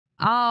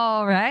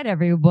All right,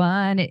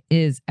 everyone. It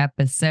is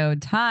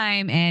episode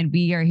time, and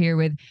we are here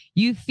with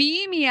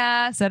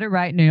Euphemia. Said it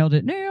right. Nailed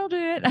it. Nailed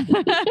it.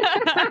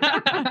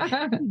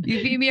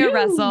 Euphemia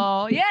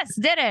Russell. Yes,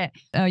 did it.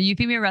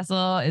 Euphemia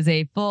Russell is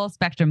a full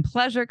spectrum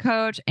pleasure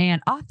coach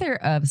and author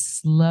of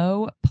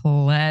Slow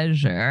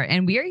Pleasure.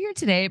 And we are here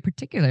today,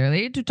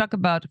 particularly to talk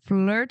about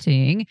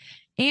flirting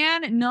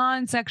and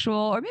non-sexual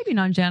or maybe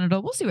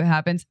non-genital, we'll see what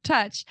happens,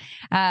 touch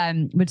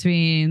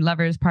between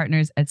lovers,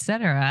 partners,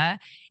 etc.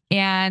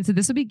 And so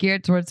this will be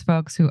geared towards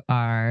folks who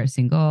are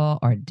single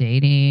or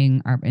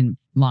dating or in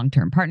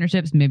long-term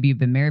partnerships. Maybe you've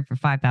been married for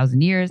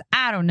 5,000 years.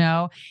 I don't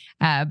know,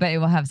 but it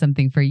will have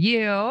something for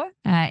you.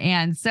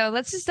 And so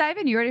let's just dive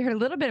in. You already heard a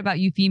little bit about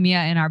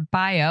Euphemia in our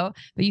bio,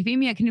 but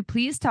Euphemia, can you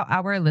please tell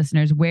our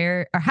listeners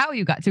where or how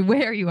you got to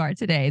where you are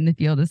today in the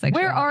field of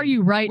sexuality? Where are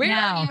you right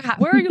now?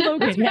 Where are you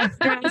located? Yes,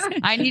 guys.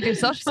 I need your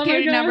social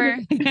security number.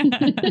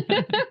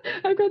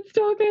 I've got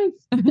stalkers.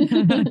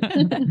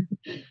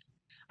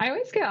 I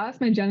always get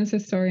asked my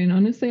Genesis story, and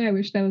honestly, I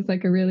wish there was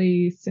like a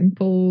really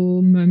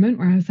simple moment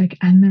where I was like,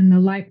 and then the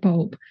light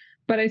bulb.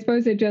 But I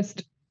suppose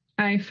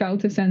I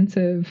felt a sense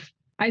of,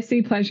 I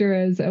see pleasure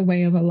as a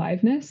way of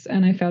aliveness,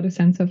 and I felt a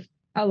sense of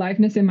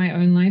aliveness in my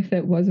own life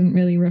that wasn't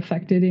really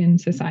reflected in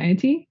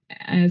society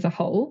as a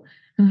whole.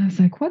 And I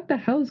was like, what the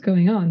hell is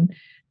going on?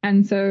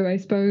 And so I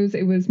suppose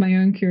it was my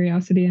own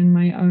curiosity and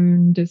my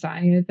own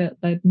desire that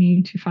led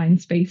me to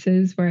find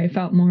spaces where I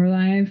felt more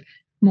alive,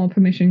 more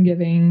permission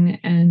giving,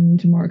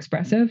 and more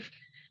expressive,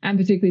 and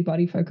particularly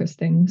body focused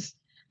things.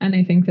 And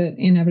I think that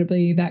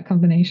inevitably that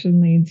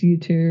combination leads you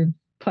to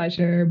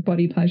pleasure,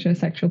 body pleasure,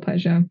 sexual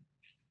pleasure.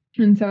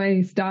 And so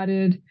I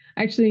started,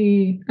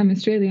 actually, I'm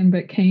Australian,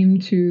 but came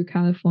to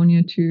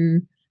California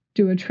to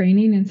do a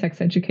training in sex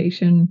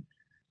education,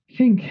 I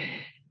think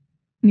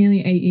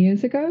nearly 8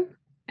 years ago.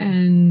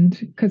 And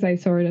because I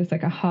saw it as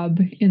like a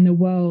hub in the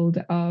world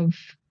of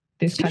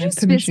this kind of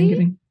permission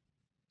giving.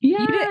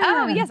 Yeah.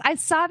 Oh, yes. I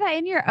saw that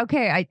in your,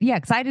 okay.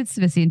 Because I did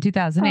Svissy in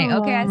 2008.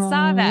 Okay. I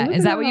saw that.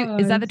 Is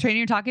that the training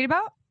you're talking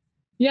about?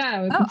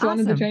 Yeah. It's one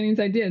of the trainings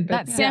I did.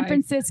 But that's San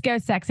Francisco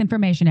sex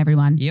information,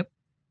 everyone. Yep.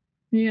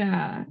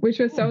 Yeah. Which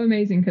was so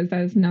amazing because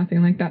there's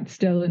nothing like that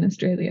still in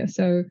Australia.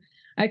 So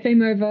I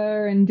came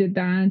over and did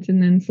that,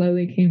 and then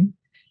slowly came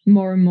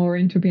more and more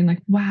into being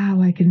like, wow,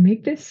 I can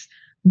make this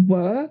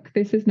work.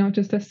 This is not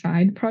just a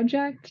side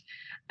project.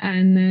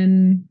 And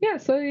then,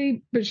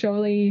 slowly but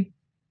surely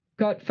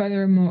got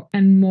further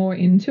and more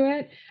into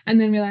it, and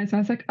then realized I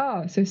was like,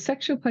 oh, so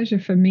sexual pleasure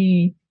for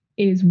me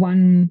is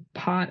one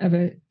part of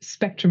a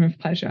spectrum of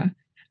pleasure,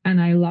 and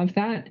I love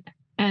that.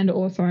 And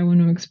also I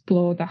want to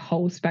explore the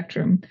whole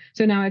spectrum.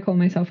 So now I call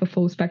myself a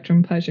full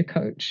spectrum pleasure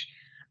coach.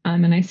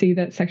 And I see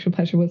that sexual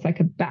pleasure was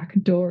like a back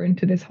door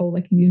into this whole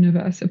like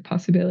universe of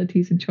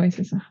possibilities and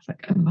choices. And I was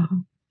like, oh, wow.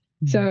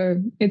 Mm-hmm.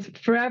 So it's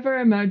forever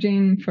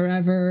emerging,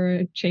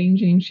 forever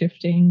changing,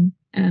 shifting.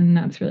 And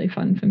that's really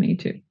fun for me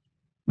too.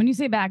 When you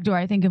say backdoor,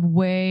 I think of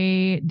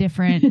way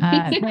different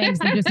things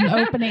than just an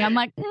opening. I'm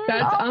like,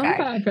 that's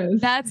okay. On purpose.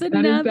 That's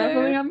another, that is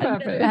definitely on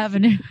purpose.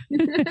 Avenue.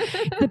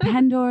 The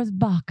Pandora's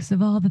box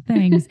of all the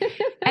things.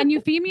 And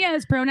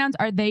Euphemia's pronouns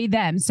are they,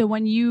 them. So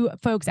when you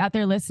folks out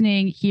there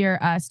listening hear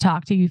us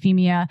talk to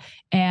Euphemia,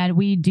 and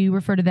we do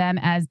refer to them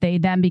as they,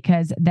 them,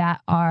 because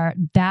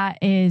that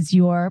is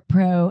your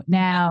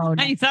pronoun.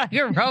 I thought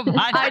you're a robot.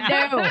 I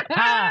know.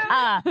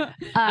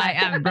 I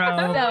am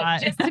robot.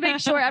 So just to make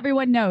sure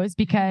everyone knows,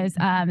 because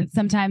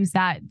sometimes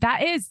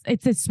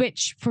it's a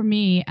switch for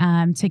me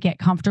to get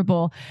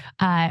comfortable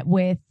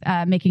with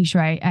making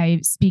sure I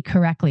speak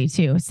correctly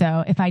too.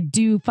 So if I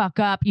do fuck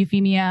up,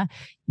 Euphemia,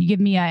 you give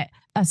me a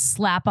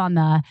slap on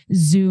the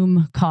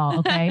Zoom call,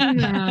 okay? On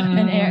the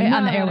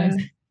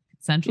airwaves.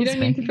 Central you don't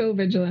need to feel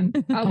vigilant.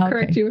 I'll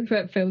correct you if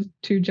it feels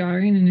too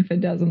jarring, and if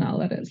it doesn't, I'll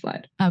let it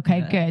slide.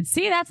 Okay, good.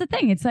 See, that's the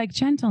thing. It's like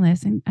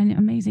gentleness and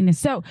amazingness.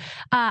 So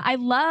I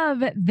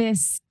love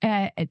this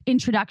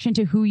introduction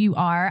to who you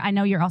are. I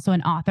know you're also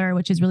an author,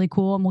 which is really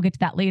cool, and we'll get to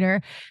that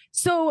later.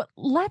 So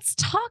let's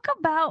talk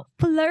about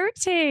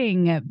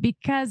flirting,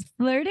 because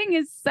flirting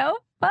is so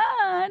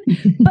fun.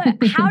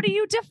 But how do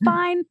you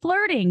define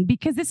flirting?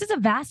 Because this is a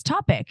vast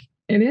topic.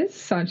 It is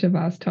such a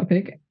vast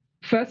topic.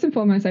 First and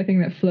foremost, I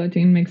think that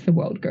flirting makes the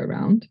world go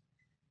round,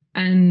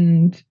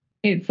 and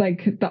it's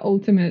like the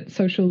ultimate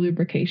social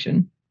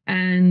lubrication.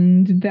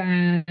 And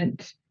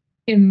that,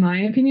 in my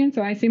opinion,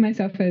 so I see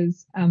myself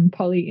as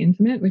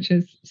poly-intimate, which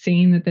is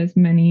seeing that there's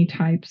many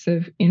types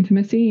of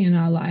intimacy in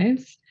our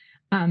lives.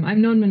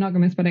 I'm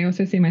non-monogamous, but I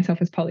also see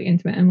myself as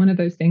poly-intimate. And one of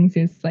those things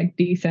is like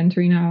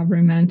decentering our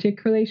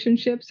romantic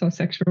relationships or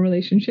sexual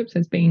relationships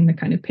as being the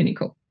kind of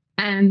pinnacle.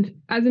 And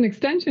as an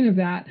extension of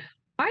that,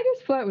 I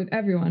just flirt with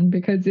everyone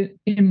because,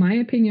 in my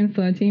opinion,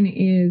 flirting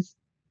is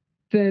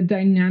the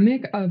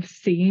dynamic of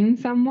seeing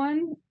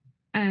someone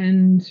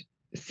and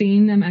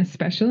seeing them as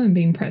special and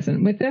being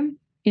present with them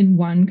in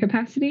one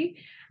capacity.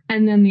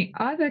 And then the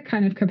other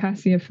kind of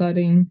capacity of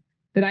flirting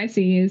that I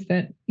see is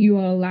that you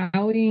are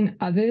allowing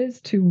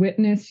others to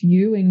witness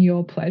you in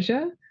your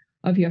pleasure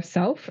of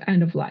yourself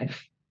and of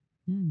life.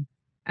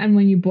 And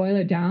when you boil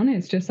it down,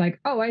 it's just like,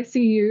 oh, I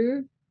see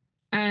you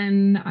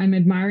and I'm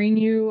admiring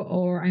you,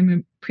 or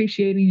I'm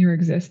appreciating your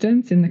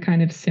existence in the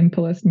kind of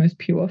simplest, most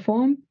pure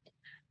form.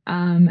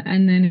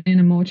 And then in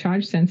a more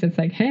charged sense, it's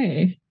like,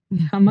 hey,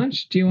 how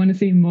much do you want to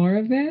see more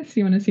of this?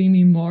 You want to see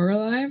me more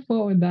alive?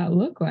 What would that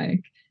look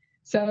like?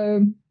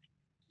 So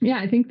yeah,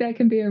 I think that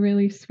can be a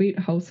really sweet,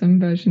 wholesome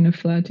version of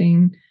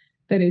flirting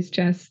that is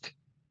just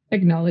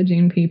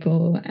acknowledging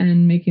people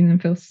and making them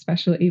feel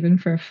special, even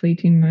for a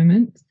fleeting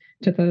moment,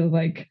 to the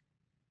like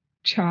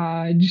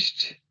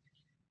charged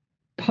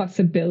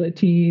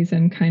possibilities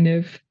and kind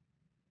of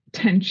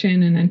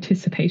tension and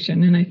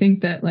anticipation. And I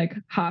think that like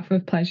half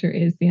of pleasure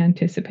is the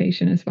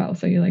anticipation as well.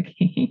 So you're like,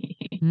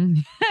 and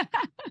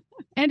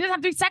it doesn't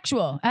have to be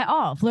sexual at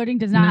all. Flirting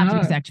does not have to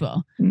be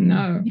sexual.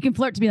 No. You can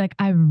flirt to be like,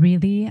 I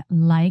really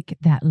like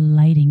that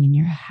lighting in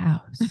your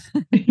house.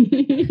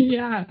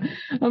 Yeah.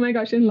 Oh my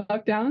gosh. In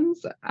lockdowns,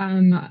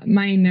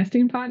 my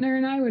nesting partner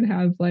and I would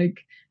have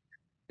like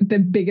the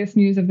biggest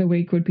news of the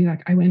week would be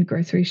like, I went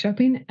grocery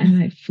shopping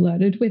and I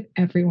flirted with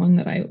everyone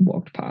that I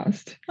walked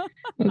past. I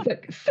was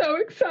like, so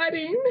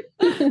exciting.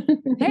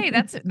 Hey,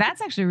 that's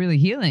actually really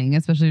healing,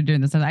 especially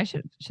during this time. I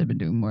should have been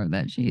doing more of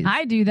that. Jeez.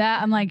 I do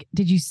that. I'm like,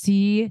 did you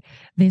see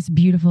this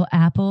beautiful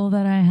apple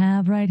that I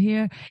have right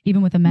here?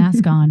 Even with a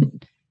mask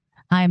on.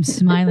 I am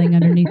smiling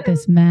underneath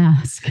this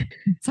mask.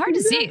 It's hard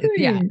to see.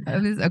 Yeah.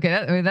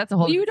 Okay. That's a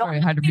whole. You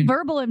don't have to be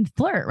verbal and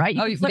flirt, right?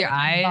 You with your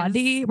eyes.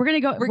 Body. We're gonna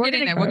go. We're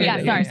getting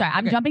there. Sorry.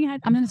 I'm jumping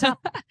ahead. I'm gonna stop.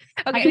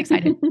 I get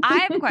excited. I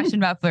have a question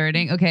about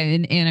flirting. Okay,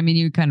 and I mean,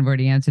 you kind of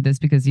already answered this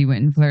because you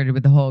went and flirted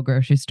with the whole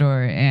grocery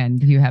store,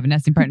 and you have a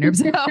nesting partner.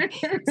 So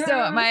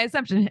my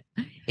assumption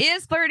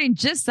is flirting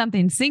just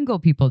something single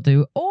people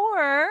do,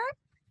 or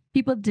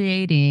people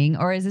dating,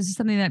 or is this just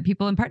something that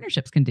people in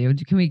partnerships can do?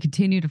 Can we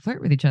continue to flirt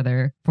with each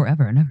other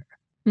forever and ever?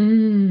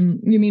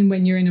 You mean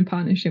when you're in a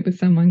partnership with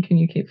someone, can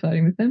you keep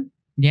flirting with them?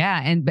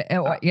 Yeah.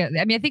 Yeah.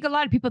 I mean, I think a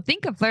lot of people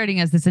think of flirting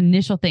as this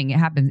initial thing. It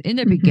happens in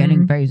the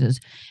beginning phases.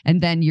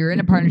 And then you're in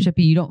a partnership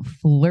and you don't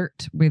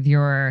flirt with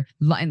your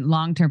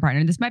long-term partner.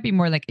 And this might be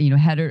more like,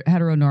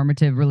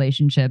 heteronormative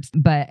relationships.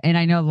 And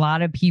I know a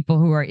lot of people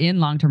who are in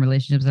long-term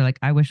relationships are like,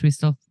 I wish we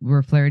still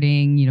were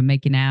flirting,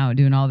 making out,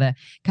 doing all the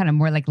kind of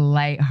more like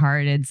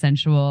lighthearted,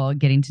 sensual,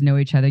 getting to know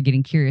each other,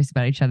 getting curious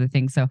about each other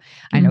things. So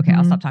I know, okay,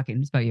 I'll stop talking.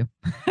 It's about you.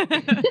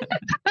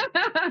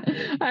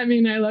 I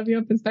mean, I love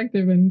your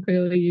perspective, and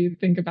clearly you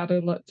think about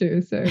it a lot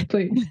too. So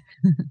please.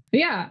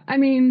 Yeah. I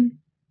mean,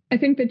 I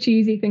think the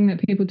cheesy thing that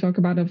people talk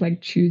about of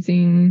like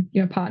choosing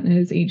your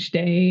partners each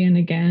day and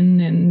again,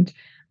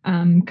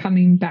 and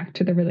coming back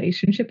to the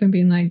relationship and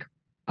being like,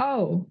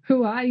 oh,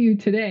 who are you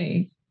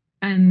today?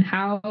 And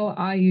how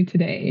are you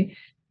today?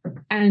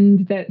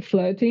 And that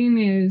flirting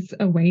is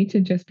a way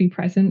to just be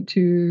present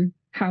to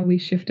how we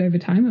shift over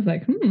time of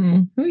like,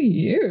 who are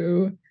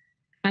you?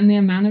 And the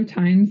amount of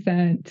times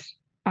that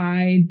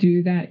I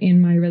do that in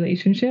my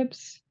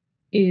relationships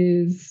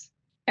is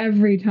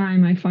every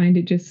time I find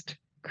it just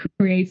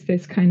creates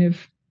this kind of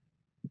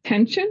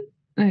tension.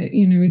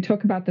 We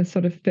talk about the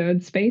sort of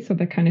third space, or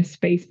the kind of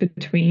space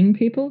between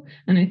people.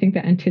 And I think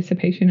that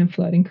anticipation of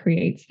flirting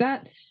creates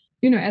that.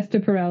 Esther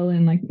Perel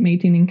in like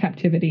Mating in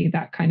Captivity,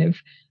 that kind of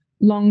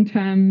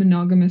long-term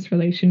monogamous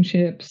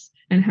relationships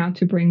and how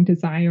to bring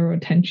desire or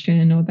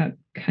tension, or that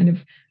kind of,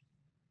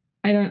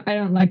 I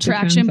don't like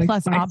attraction the terms,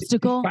 plus like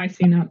obstacle,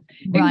 spicing up.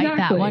 Right,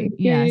 exactly. that one.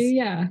 Yes.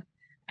 Yeah.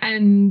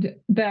 And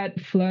that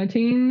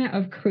flirting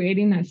of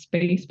creating that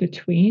space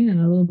between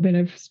and a little bit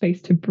of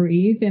space to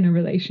breathe in a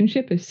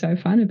relationship is so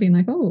fun. Of being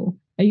like, oh,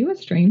 are you a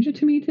stranger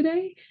to me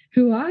today?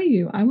 Who are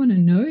you? I want to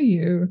know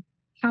you.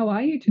 How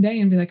are you today?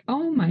 And be like,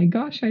 oh my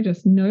gosh, I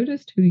just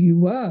noticed who you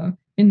were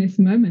in this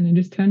moment, and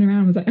just turned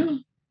around and was like, oh.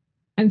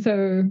 And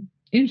so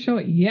in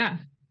short, yeah,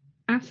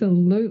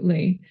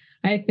 absolutely.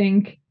 I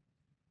think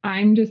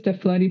I'm just a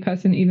flirty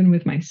person, even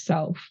with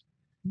myself.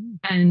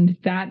 And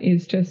that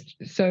is just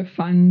so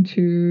fun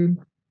to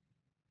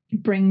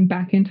bring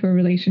back into a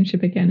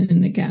relationship again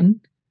and again.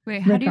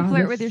 Wait, how do you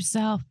flirt with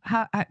yourself?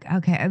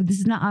 Okay, this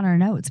is not on our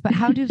notes, but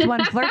how does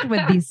one flirt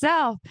with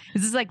yourself?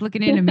 Is this like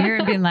looking in a mirror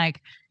and being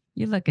like,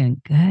 you're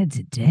looking good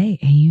today,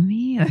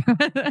 Amy?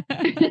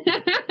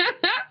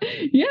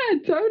 Yeah,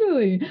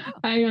 totally.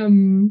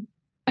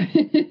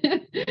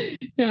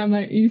 Yeah, I'm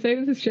like, you say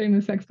this is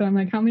shameless sex, but I'm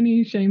like, how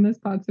many shameless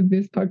parts of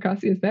this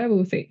podcast is there?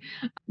 We'll see.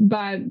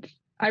 But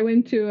I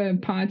went to a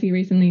party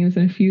recently. It was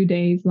a few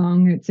days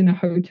long. It's in a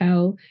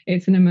hotel.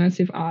 It's an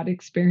immersive art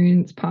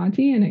experience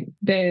party. And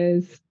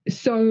there's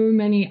so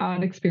many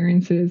art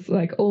experiences,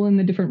 like all in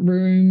the different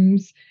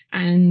rooms.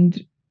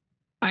 And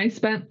I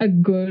spent a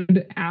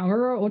good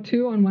hour or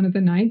two on one of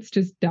the nights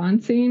just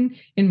dancing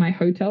in my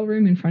hotel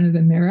room in front of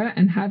the mirror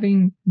and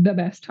having the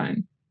best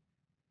time.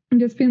 And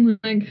just being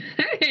like,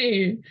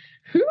 hey,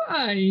 who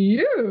are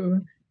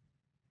you?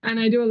 And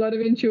I do a lot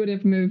of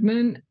intuitive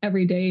movement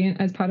every day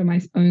as part of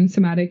my own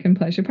somatic and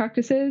pleasure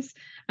practices.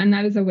 And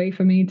that is a way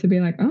for me to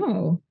be like,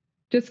 oh,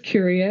 just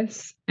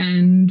curious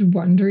and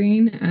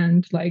wondering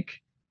and like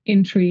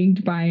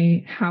intrigued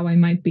by how I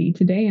might be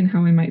today and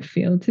how I might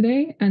feel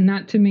today. And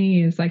that to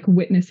me is like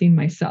witnessing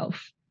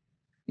myself.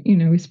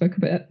 We spoke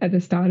about at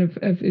the start of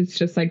it's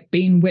just like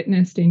being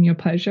witnessed in your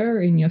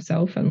pleasure, in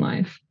yourself and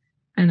life.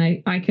 And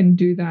I can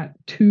do that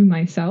to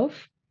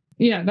myself.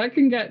 Yeah, that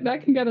can get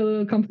a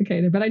little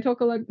complicated, but I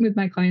talk a lot with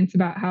my clients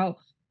about how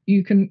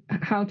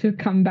to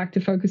come back to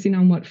focusing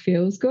on what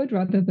feels good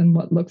rather than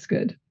what looks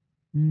good.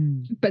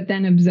 But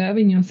then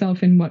observing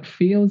yourself in what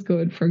feels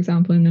good, for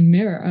example, in the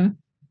mirror,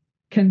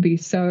 can be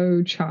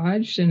so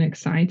charged and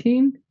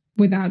exciting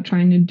without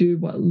trying to do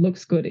what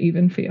looks good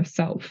even for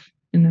yourself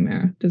in the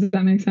mirror. Does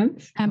that make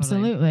sense?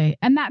 Absolutely.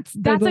 And that's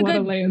There's a lot good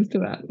of layers to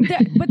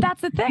that. But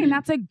that's the thing.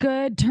 That's a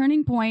good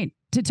turning point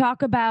to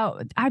talk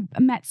about. I've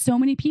met so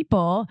many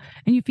people,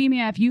 and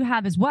Euphemia, if you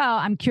have as well,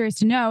 I'm curious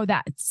to know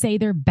that say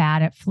they're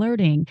bad at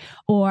flirting,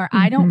 or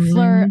I don't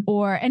flirt,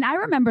 and I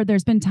remember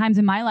there's been times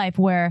in my life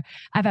where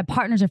I've had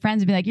partners or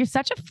friends be like, "You're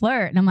such a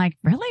flirt." And I'm like,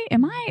 "Really?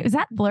 Is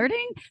that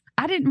flirting?"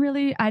 I didn't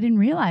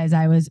realize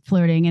I was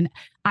flirting. And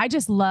I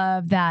just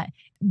love that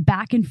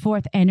back and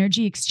forth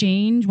energy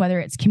exchange, whether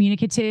it's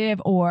communicative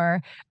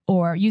or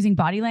using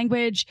body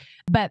language.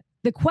 But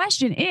the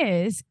question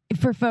is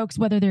for folks,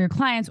 whether they're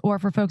clients or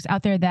for folks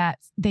out there that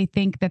they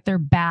think that they're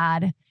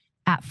bad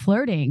at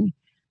flirting,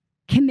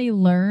 can they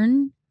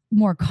learn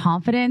more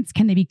confidence?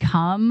 Can they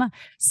become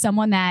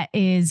someone that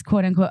is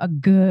quote unquote a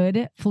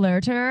good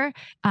flirter?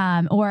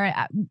 Or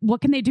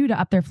what can they do to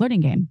up their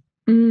flirting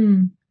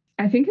game?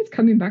 I think it's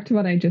coming back to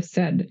what I just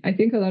said. I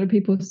think a lot of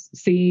people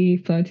see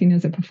flirting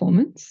as a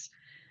performance,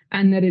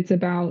 and that it's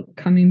about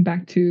coming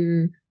back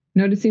to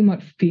noticing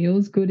what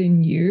feels good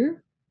in you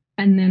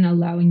and then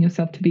allowing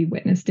yourself to be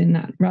witnessed in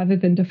that rather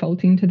than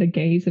defaulting to the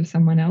gaze of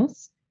someone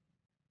else.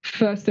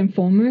 First and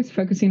foremost,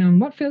 focusing on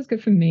what feels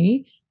good for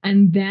me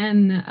and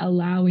then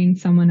allowing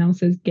someone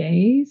else's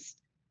gaze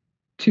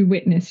to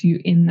witness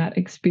you in that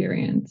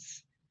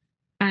experience.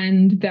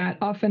 And that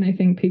often I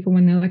think people,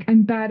 when they're like,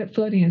 I'm bad at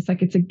flirting, it's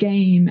like it's a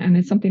game and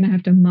it's something I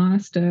have to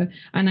master.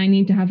 And I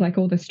need to have like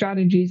all the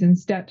strategies and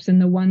steps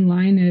and the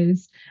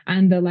one-liners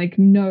and the like,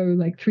 no,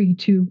 like 3,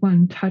 2,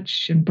 1,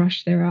 touch and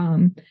brush their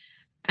arm.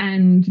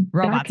 And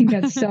Robots. That can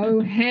get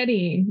so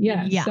heady.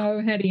 Yeah,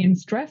 so heady and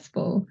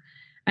stressful.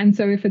 And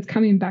so if it's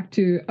coming back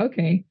to,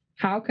 okay,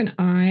 how can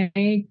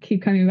I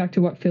keep coming back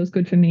to what feels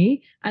good for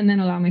me and then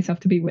allow myself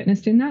to be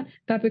witnessed in that,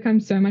 that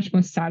becomes so much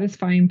more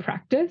satisfying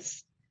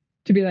practice.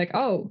 To be like,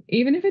 oh,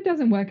 even if it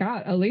doesn't work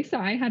out, at least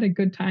I had a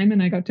good time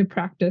and I got to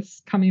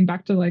practice coming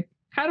back to like,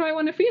 how do I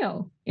want to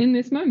feel in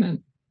this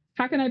moment?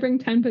 How can I bring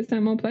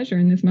 10% more pleasure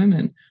in this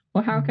moment?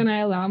 Or how can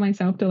I allow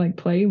myself to like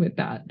play with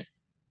that?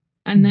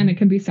 And then it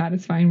can be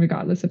satisfying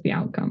regardless of the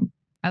outcome.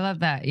 I love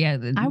that. Yeah.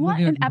 I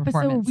want an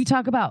episode where we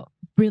talk about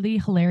really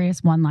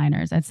hilarious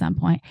one-liners at some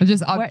point.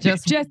 Just one,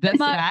 because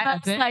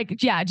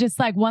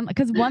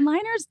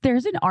one-liners,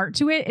 there's an art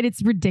to it and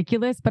it's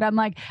ridiculous, but I'm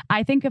like,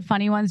 I think of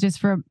funny ones just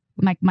for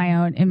like my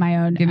own.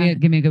 Give me a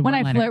good when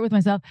one-liner. I flirt with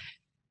myself.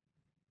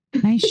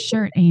 Nice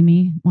shirt,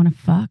 Amy. Want to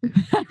fuck?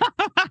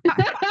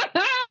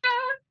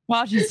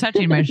 While she's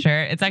touching my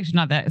shirt, it's actually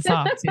not that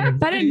soft. Too.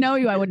 If I didn't know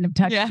you, I wouldn't have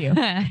touched you.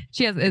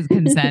 She has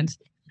consent.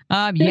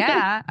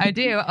 Yeah, I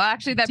do. Well,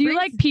 actually, do you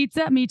like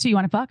pizza? Me too. You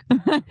want to fuck? Do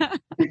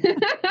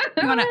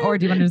you want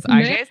to just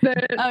eye gaze?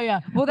 Oh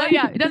yeah. Well,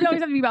 it doesn't always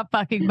have to be about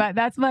fucking, but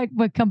that's like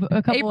a couple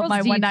April's of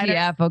my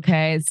one-nighters.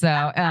 Okay, so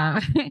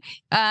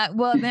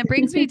well, that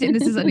brings me to,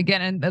 this is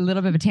again a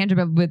little bit of a tangent,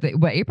 but with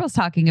what April's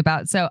talking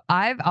about. So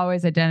I've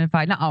always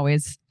identified, not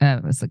always,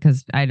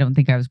 because I don't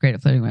think I was great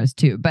at flirting when I was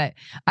 2, but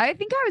I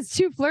think I was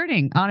too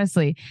flirting.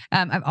 Honestly,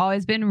 I've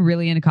always been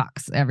really into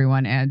cocks.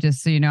 Everyone, and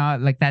just so you know,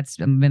 like that's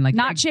been like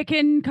not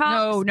chicken cocks.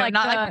 No, like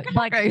not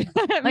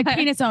like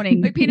penis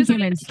owning, like penis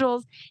humans.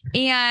 Stools.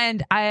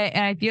 And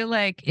I feel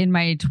like in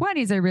my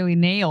 20s I really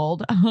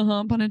nailed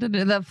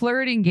the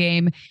flirting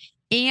game,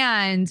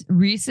 and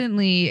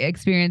recently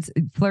experienced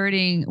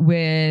flirting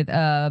with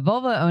a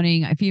vulva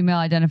owning, a female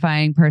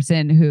identifying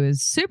person who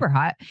is super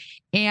hot,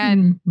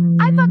 and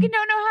I fucking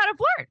don't know how to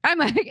flirt. I'm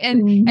like,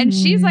 and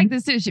she's like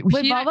this too.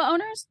 With vulva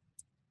owners?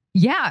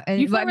 Yeah,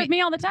 you flirt with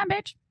me all the time,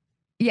 bitch.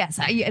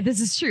 Yes, this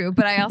is true.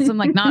 But I also am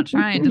like not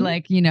trying to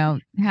like,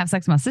 have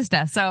sex with my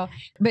sister. So,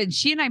 but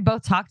she and I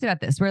both talked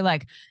about this. We're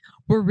like,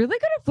 we're really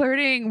good at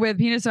flirting with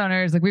penis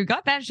owners. Like we've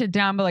got that shit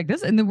down, but like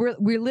this, and then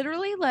we're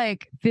literally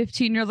like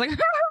 15 years like,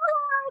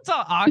 it's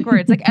all awkward.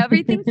 It's like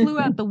everything flew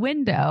out the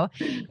window.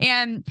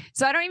 And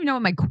so I don't even know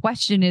what my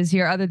question is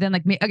here other than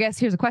like, I guess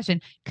here's a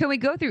question. Can we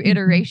go through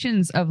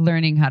iterations of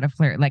learning how to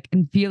flirt, like,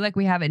 and feel like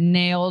we have it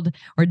nailed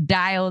or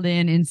dialed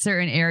in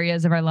certain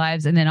areas of our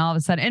lives? And then all of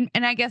a sudden,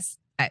 and I guess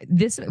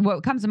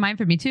what comes to mind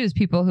for me too is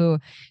people who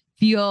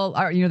feel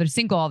they're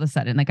single all of a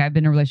sudden. Like I've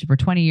been in a relationship for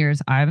 20 years.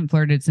 I haven't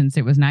flirted since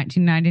it was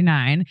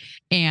 1999.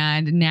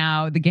 And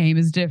now the game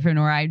is different,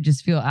 or I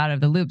just feel out of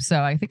the loop.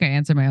 So I think I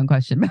answered my own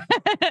question.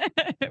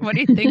 What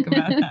do you think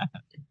about that?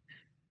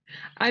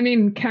 I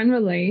mean, can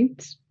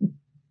relate.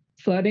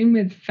 Flirting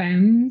with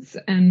femmes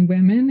and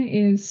women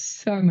is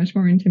so much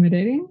more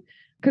intimidating.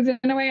 because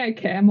in a way I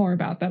care more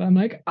about that. I'm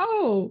like,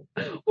 oh,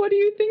 what do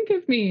you think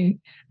of me?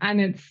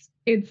 And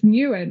it's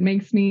new. It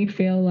makes me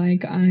feel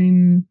like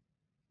I'm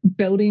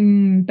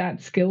building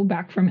that skill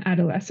back from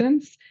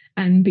adolescence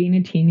and being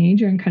a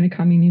teenager and kind of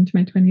coming into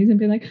my 20s and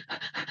be like,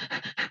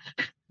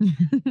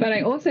 but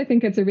I also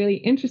think it's a really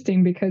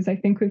interesting because I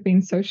think we've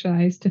been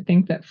socialized to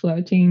think that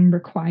flirting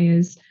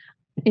requires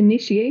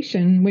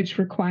initiation, which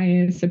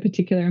requires a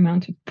particular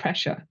amount of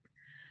pressure.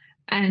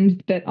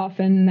 And that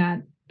often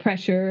that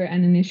pressure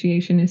and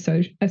initiation is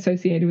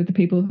associated with the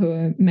people who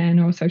are men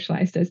or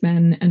socialized as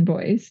men and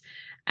boys.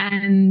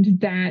 And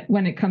that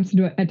when it comes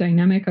to a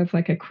dynamic of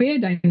like a queer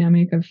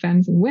dynamic of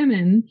femmes and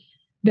women,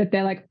 that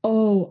they're like,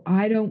 oh,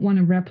 I don't want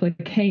to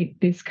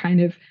replicate this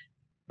kind of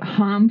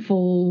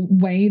harmful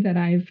way that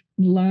I've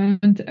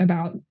learned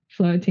about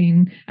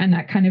flirting and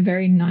that kind of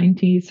very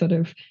 90s sort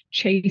of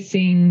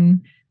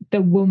chasing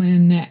the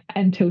woman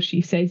until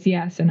she says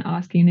yes and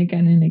asking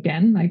again and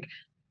again. Like,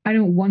 I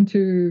don't want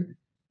to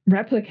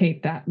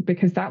replicate that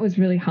because that was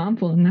really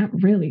harmful and that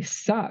really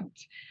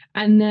sucked.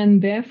 And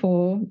then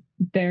therefore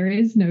there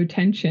is no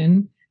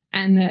tension,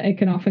 and that it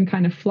can often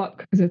kind of flop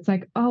because it's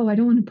like, oh, I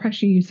don't want to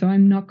pressure you, so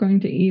I'm not going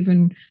to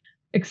even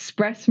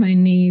express my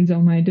needs or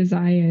my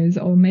desires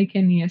or make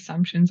any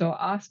assumptions or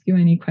ask you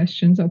any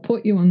questions or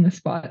put you on the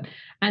spot.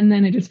 And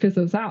then it just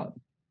fizzles out.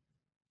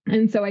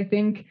 And so I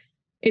think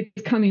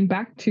it's coming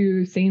back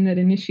to seeing that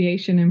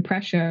initiation and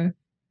pressure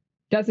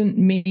doesn't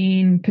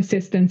mean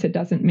persistence. It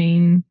doesn't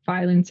mean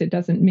violence. It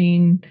doesn't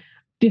mean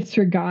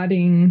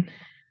disregarding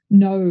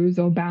no's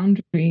or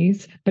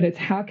boundaries, but it's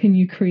how can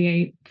you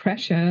create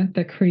pressure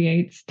that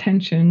creates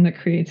tension, that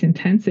creates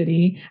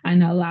intensity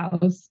and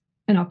allows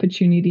an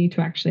opportunity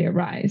to actually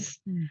arise.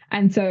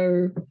 And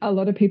so a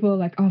lot of people are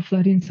like, oh,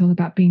 flirting's all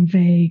about being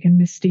vague and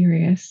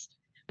mysterious.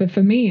 But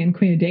for me in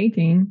queer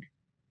dating,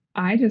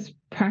 I just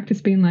practice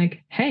being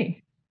like,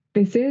 hey,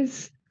 this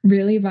is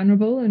really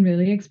vulnerable and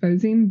really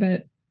exposing,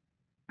 but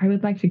I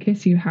would like to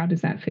kiss you. How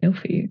does that feel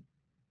for you?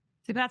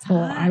 See, that's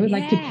or hot. I would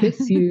like to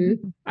kiss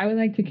you. I would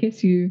like to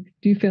kiss you.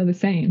 Do you feel the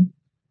same?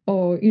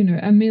 Or, you know,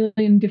 a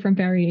million different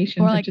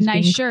variations. Or like,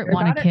 nice shirt,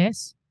 want to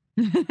kiss?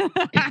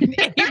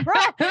 April's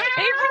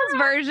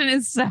version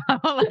is so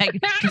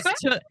like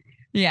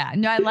yeah.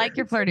 No, I like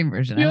your flirting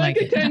version. You're I like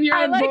a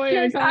 10-year-old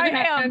boy. I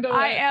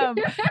am.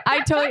 I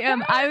totally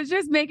am. I was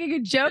just making a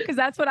joke because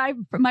that's what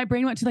my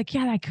brain went to. Like,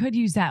 yeah, I could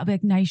use that. I'll be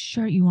like, nice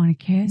shirt, you want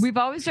to kiss? We've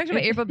always talked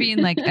about April being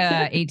like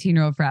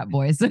 18-year-old frat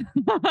boys. Turn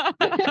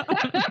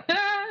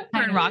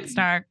rock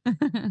star.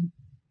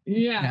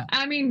 Yeah.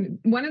 I mean,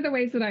 one of the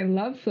ways that I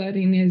love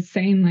flirting is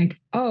saying like,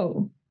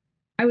 oh,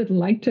 I would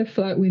like to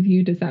flirt with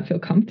you. Does that feel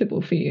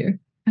comfortable for you?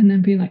 And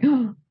then being like,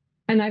 oh,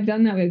 and I've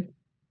done that with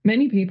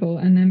many people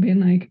and then being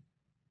like,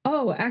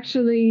 oh,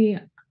 actually,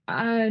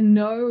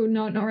 no,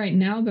 not right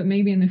now, but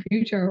maybe in the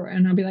future.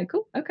 And I'll be like,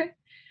 cool, okay.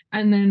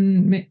 And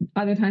then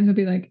other times I'll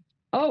be like,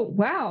 oh,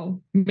 wow,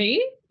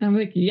 me? And I'm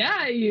like,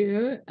 yeah,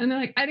 you. And they're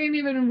like, I didn't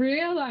even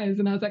realize.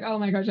 And I was like, oh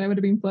my gosh, I would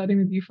have been flirting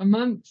with you for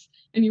months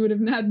and you would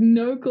have had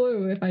no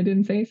clue if I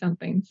didn't say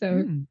something.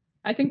 So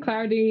I think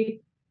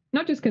clarity,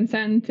 not just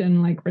consent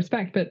and like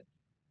respect, but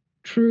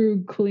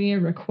true, clear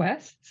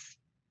requests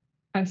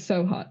are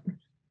so hot.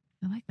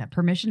 I like that.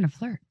 Permission to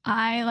flirt.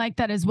 I like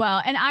that as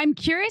well. And I'm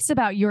curious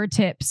about your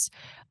tips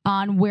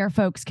on where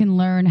folks can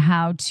learn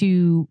how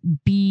to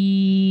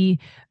be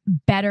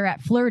better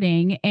at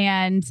flirting.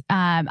 And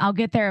I'll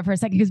get there for a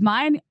second because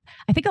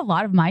I think a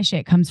lot of my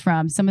shit comes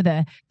from some of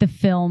the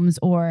films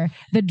or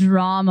the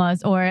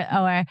dramas or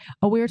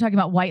we were talking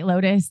about White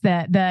Lotus,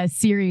 the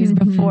series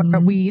before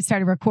we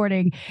started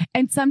recording.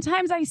 And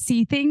sometimes I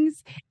see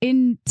things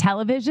in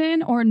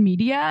television or in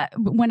media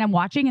when I'm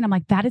watching and I'm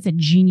like, that is a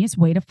genius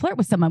way to flirt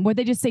with someone, where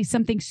they just say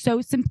something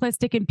so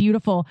simplistic and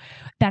beautiful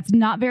that's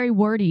not very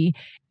wordy.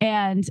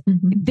 And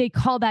they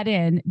call that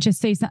in, just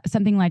say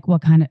something like,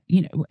 what kind of,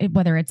 you know,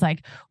 whether it's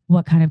like,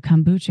 what kind of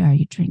kombucha are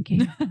you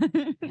drinking?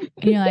 And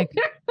you're like,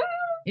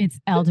 it's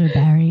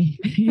elderberry.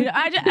 You know,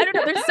 I don't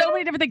know. There's so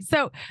many different things.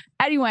 So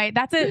anyway,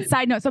 that's a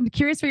side note. So I'm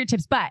curious for your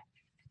tips, but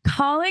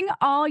calling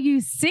all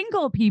you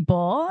single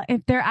people,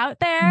 if they're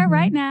out there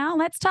right now,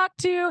 let's talk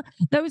to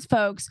those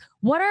folks.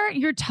 What are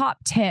your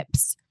top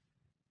tips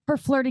for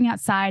flirting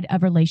outside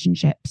of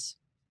relationships?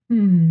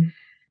 When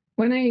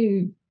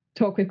I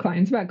talk with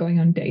clients about going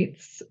on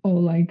dates or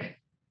like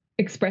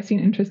expressing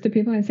interest to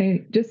people, I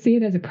say, just see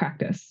it as a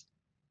practice.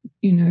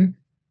 You know,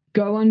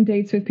 go on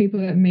dates with people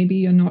that maybe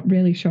you're not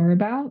really sure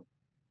about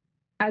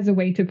as a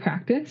way to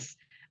practice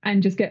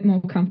and just get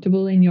more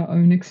comfortable in your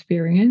own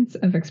experience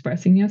of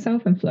expressing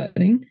yourself and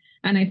flirting.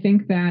 And I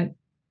think that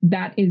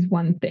is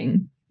one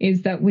thing,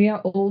 is that we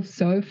are all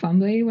so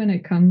fumbly when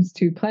it comes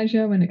to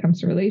pleasure, when it comes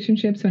to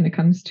relationships, when it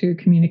comes to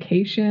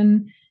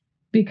communication,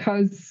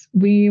 because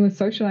we were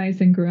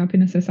socialized and grew up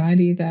in a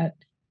society that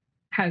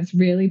has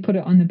really put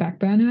it on the back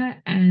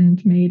burner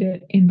and made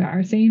it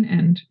embarrassing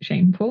and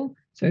shameful.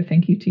 So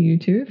thank you to you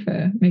too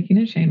for making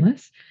it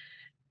shameless.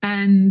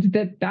 And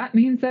that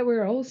means that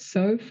we're all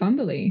so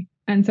fumbly.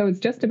 And so it's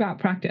just about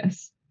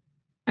practice.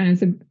 And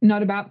it's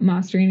not about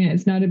mastering it.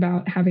 It's not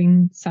about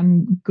having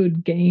some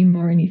good game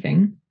or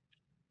anything.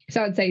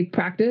 So I'd say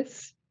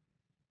practice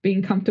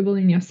being comfortable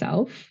in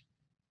yourself,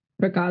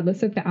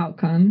 regardless of the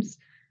outcomes.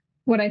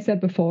 What I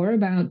said before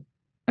about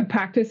a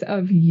practice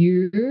of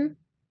you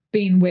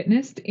being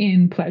witnessed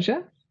in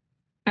pleasure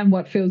and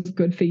what feels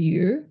good for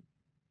you,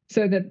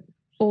 so that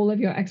all of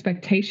your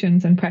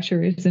expectations and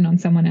pressure isn't on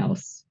someone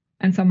else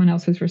and someone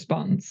else's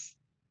response.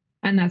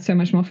 And that's so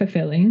much more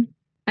fulfilling.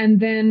 And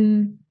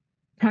then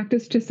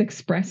practice just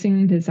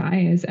expressing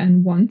desires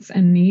and wants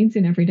and needs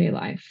in everyday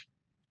life.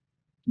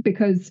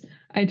 Because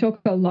I talk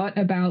a lot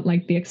about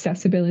like the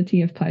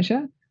accessibility of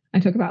pleasure. I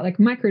talk about like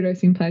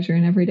microdosing pleasure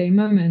in everyday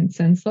moments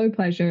and slow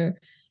pleasure.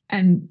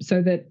 And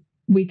so that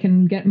we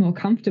can get more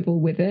comfortable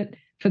with it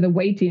for the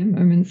weightier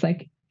moments,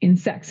 like in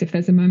sex. If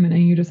there's a moment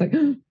and you're just like,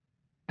 oh,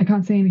 I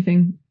can't say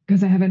anything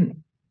because I haven't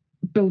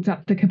built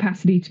up the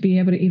capacity to be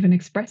able to even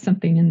express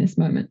something in this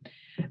moment.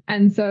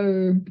 And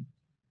so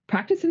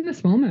practice in the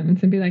small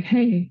moments and be like,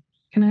 hey,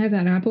 can I have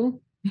that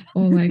apple?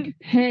 Or like,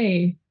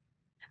 hey,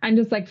 and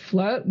just like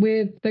flirt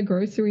with the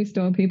grocery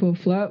store people,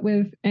 flirt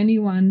with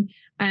anyone,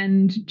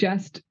 and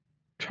just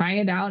try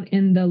it out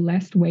in the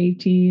less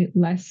weighty,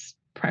 less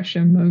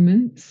pressure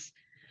moments.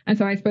 And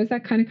so I suppose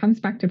that kind of comes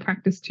back to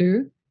practice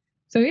too.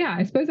 So yeah,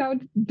 I suppose I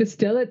would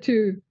distill it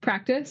to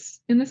practice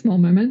in the small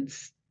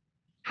moments,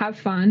 have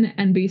fun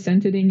and be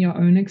centered in your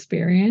own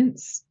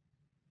experience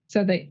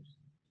so that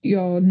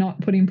you're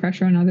not putting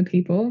pressure on other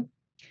people.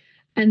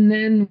 And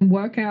then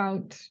work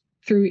out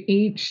through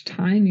each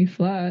time you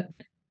flirt,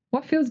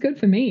 what feels good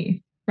for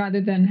me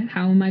rather than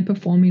how am I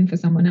performing for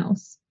someone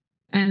else?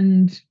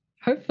 And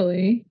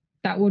hopefully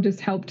that will just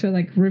help to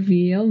like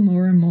reveal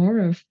more and more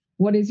of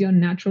what is your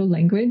natural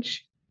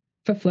language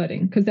for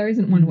flirting, because there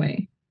isn't one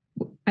way.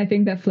 I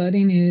think that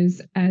flirting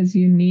is as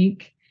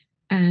unique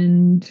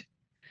and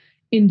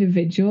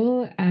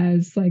individual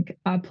as like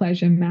our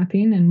pleasure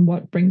mapping and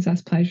what brings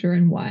us pleasure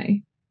and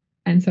why.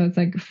 And so it's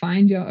like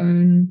find your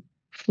own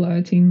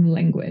flirting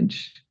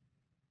language.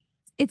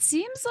 It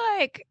seems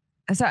like,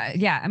 so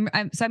yeah,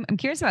 I'm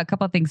curious about a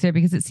couple of things here,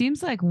 because it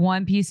seems like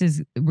one piece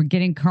is we're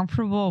getting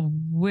comfortable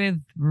with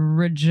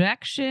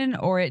rejection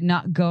or it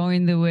not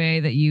going the way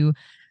that you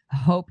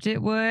hoped it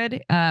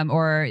would,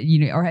 or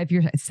or if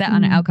you're set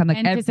on an outcome, like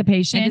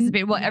anticipation.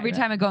 Every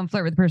time I go and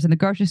flirt with the person in the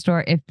grocery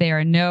store, if they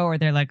are no, or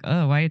they're like,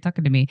 oh, why are you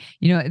talking to me?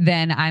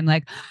 Then I'm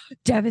like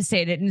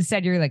devastated.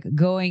 Instead, you're like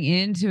going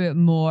into it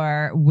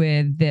more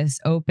with this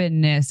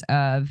openness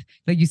of,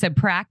 like you said,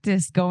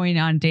 practice going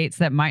on dates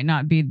that might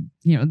not be,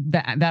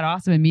 that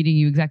awesome and meeting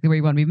you exactly where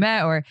you want to be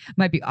met, or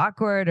might be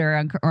awkward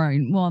or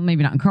well,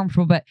 maybe not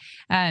uncomfortable, but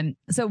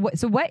so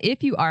what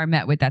if you are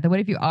met with that? What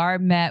if you are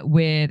met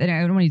with, and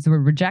I don't want to use the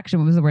word rejection.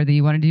 What was the word that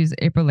you wanted to use,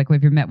 April? Like, what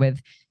if you're met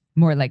with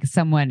more like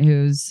someone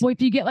who's, well, if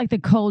you get like the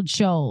cold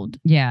shoulder,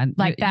 yeah,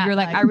 like that, you're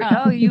like,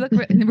 you look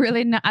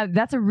really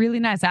that's a really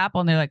nice apple,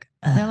 and they're like,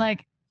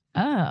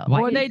 oh, why?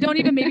 Or they don't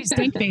even maybe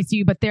stink face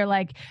you, but they're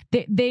like,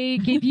 they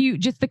give you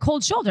just the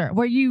cold shoulder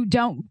where you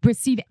don't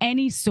receive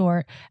any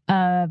sort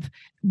of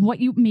what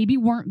you maybe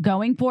weren't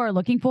going for or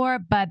looking for,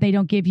 but they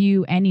don't give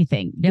you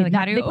anything. Yeah, like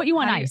they put you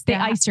on ice. They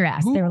ice your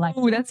ass. They were like,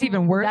 ooh, that's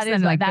even worse.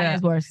 That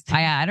is worse.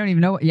 I don't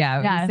even know.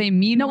 Yeah. Say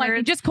mean words.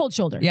 Like just cold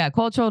shoulder. Yeah,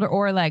 cold shoulder,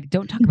 or like,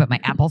 don't talk about my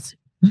apples.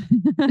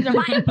 These are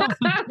my apples.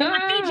 They're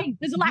not Fiji.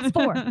 There's the last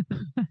 4.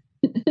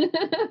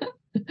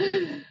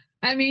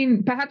 I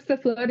mean, perhaps the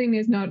flirting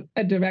is not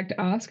a direct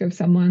ask of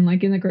someone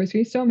like in the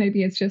grocery store.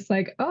 Maybe it's just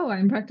like, oh,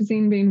 I'm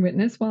practicing being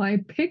witnessed while I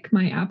pick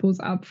my apples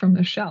up from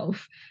the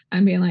shelf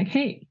and being like,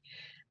 hey,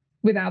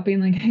 without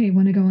being like, hey,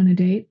 want to go on a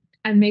date?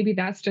 And maybe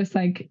that's just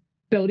like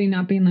building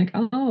up, being like,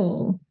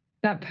 oh,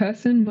 that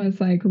person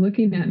was like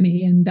looking at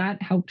me and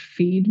that helped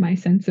feed my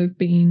sense of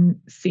being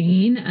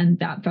seen. And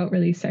that felt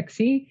really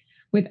sexy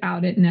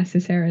without it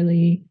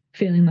necessarily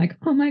feeling like,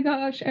 oh my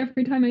gosh,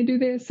 every time I do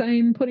this,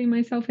 I'm putting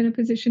myself in a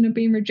position of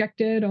being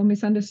rejected or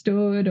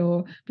misunderstood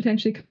or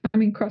potentially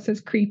coming across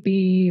as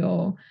creepy.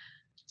 So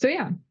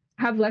yeah,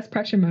 have less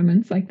pressure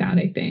moments like that,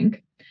 I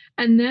think.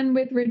 And then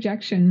with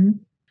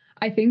rejection,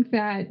 I think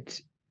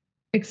that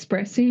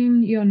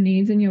expressing your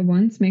needs and your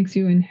wants makes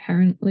you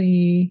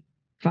inherently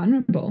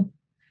vulnerable.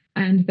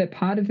 And that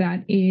part of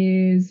that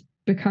is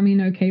becoming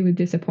okay with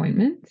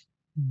disappointment.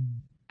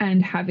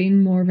 And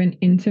having more of an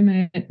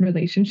intimate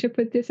relationship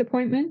with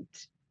disappointment,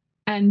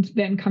 and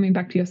then coming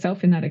back to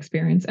yourself in that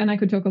experience. And I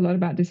could talk a lot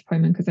about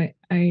disappointment because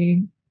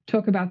I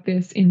talk about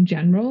this in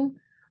general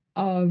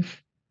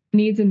of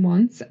needs and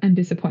wants and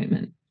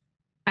disappointment.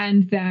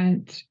 And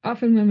that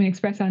often when we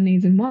express our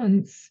needs and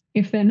wants,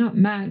 if they're not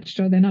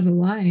matched or they're not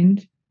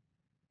aligned,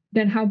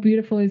 then how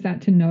beautiful is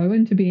that to know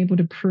and to be able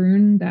to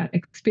prune that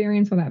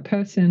experience or that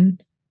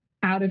person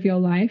out of your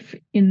life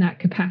in that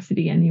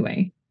capacity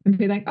anyway, and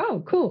be like,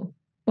 oh, cool.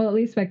 Well, at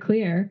least we're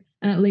clear,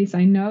 and at least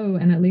I know,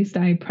 and at least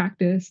I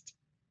practiced,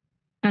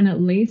 and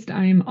at least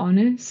I'm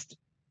honest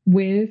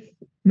with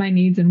my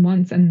needs and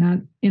wants, and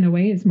that in a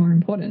way is more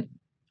important.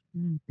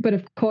 But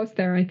of course,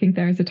 I think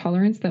there is a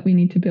tolerance that we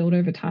need to build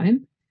over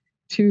time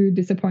to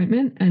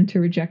disappointment and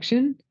to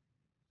rejection.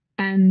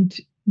 And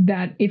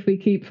that if we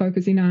keep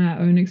focusing on our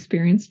own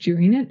experience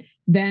during it,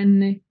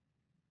 then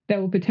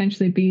there will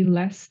potentially be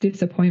less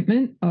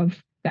disappointment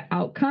of the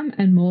outcome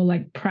and more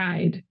like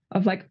pride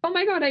of like, oh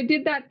my God, I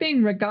did that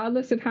thing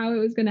regardless of how it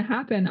was going to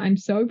happen. I'm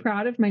so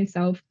proud of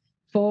myself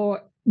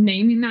for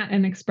naming that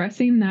and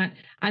expressing that,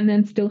 and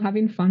then still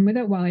having fun with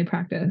it while I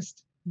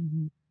practiced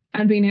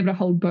and being able to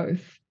hold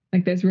both.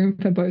 Like there's room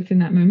for both in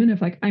that moment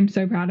of like, I'm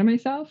so proud of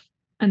myself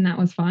and that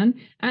was fun.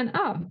 And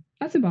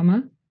that's a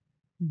bummer.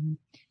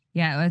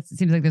 Yeah, it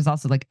seems like there's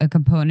also like a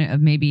component of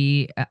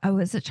maybe,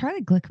 was it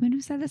Charlie Glickman who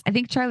said this? I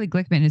think Charlie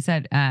Glickman who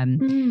said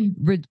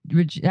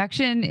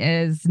rejection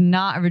is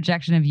not a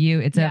rejection of you.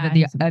 It's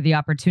of the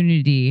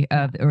opportunity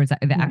of, or is that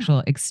the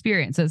actual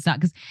experience. So it's not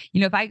because,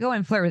 if I go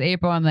and flirt with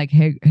April, I'm like,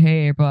 hey,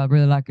 April, I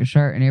really like your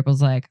shirt. And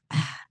April's like,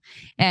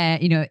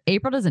 and,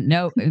 April doesn't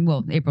know,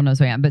 well, April knows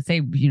who I am, but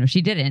say,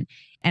 she didn't.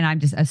 And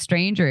I'm just a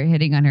stranger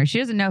hitting on her. She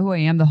doesn't know who I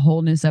am, the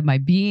wholeness of my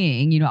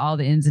being, all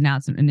the ins and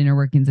outs and inner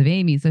workings of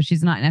Amy. So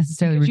she's not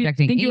necessarily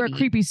rejecting Amy. You were a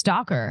creepy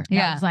stalker.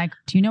 Yeah. I was like,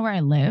 do you know where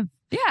I live?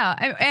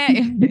 Yeah.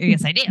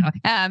 Yes, I do.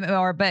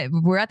 But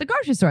we're at the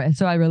grocery store.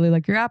 So I really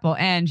like your apple.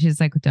 And she's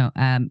like, don't,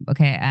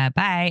 okay,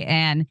 bye.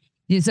 And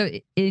so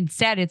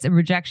instead it's a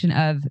rejection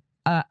of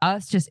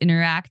us just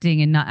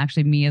interacting and not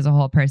actually me as a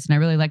whole person. I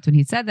really liked when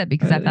he said that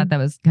because I thought that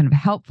was kind of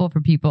helpful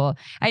for people.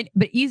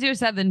 But easier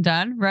said than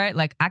done, right?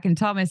 Like I can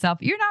tell myself,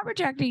 you're not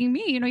rejecting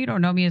me. You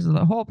don't know me as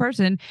a whole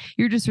person.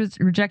 You're just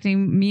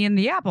rejecting me and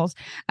the apples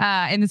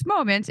in this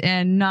moment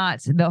and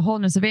not the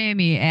wholeness of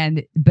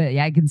Amy. But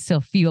yeah, I can still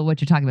feel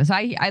what you're talking about. So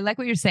I like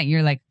what you're saying.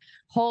 You're like,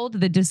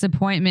 hold the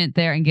disappointment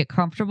there and get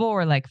comfortable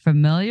or like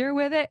familiar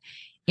with it.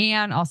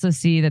 And also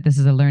see that this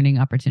is a learning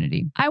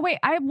opportunity. I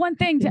have one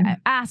thing to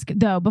ask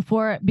though,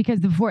 before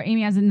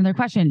Amy has another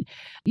question.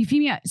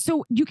 Euphemia,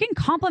 so you can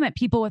compliment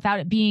people without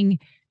it being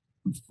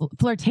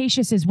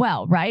flirtatious as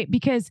well, right?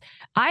 Because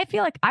I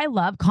feel like I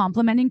love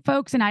complimenting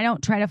folks and I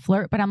don't try to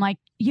flirt, but I'm like,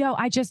 yo,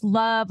 I just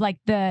love like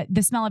the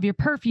smell of your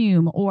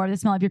perfume or the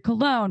smell of your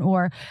cologne,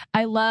 or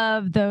I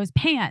love those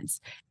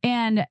pants.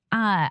 And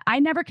I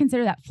never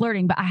consider that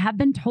flirting, but I have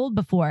been told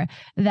before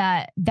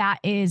that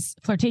is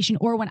flirtation.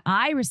 Or when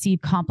I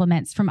receive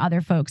compliments from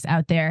other folks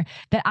out there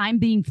that I'm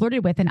being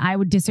flirted with and I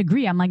would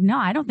disagree. I'm like, no,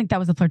 I don't think that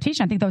was a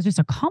flirtation. I think that was just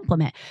a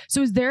compliment.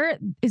 So is there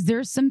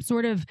some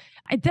sort of,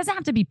 it doesn't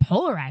have to be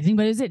polarizing,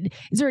 but is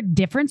there a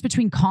difference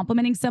between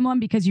complimenting someone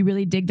because you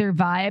really dig their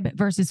vibe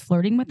versus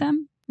flirting with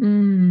them?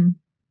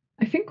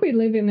 I think we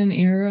live in an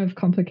era of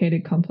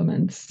complicated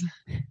compliments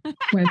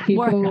where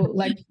people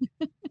like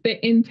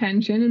the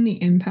intention and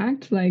the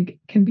impact like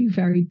can be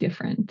very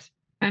different.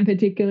 And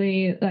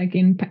particularly like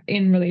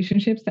in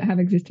relationships that have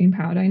existing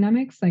power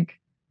dynamics, like,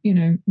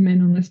 men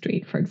on the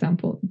street, for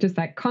example, just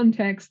that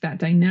context, that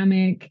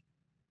dynamic,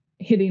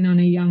 hitting on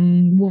a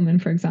young woman,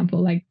 for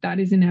example, like that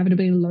is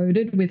inevitably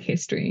loaded with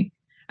history.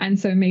 And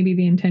so maybe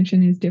the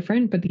intention is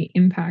different, but the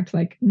impact,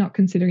 like not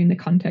considering the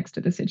context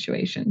of the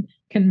situation,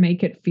 can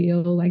make it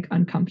feel like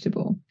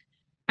uncomfortable.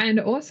 And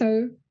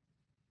also,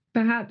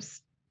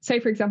 perhaps,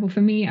 say, for example,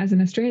 for me as an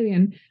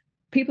Australian,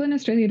 people in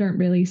Australia don't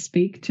really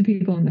speak to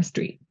people on the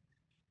street.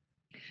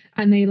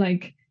 And they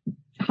like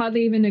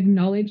hardly even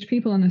acknowledge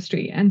people on the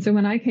street. And so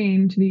when I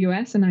came to the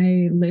US and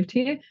I lived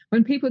here,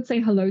 when people would say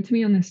hello to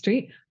me on the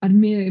street, I'd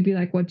immediately be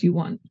like, what do you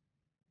want?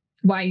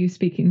 Why are you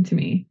speaking to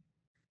me?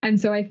 And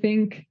so I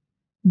think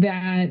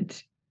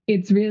that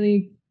it's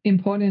really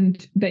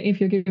important that if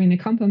you're giving a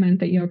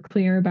compliment, that you're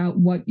clear about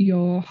what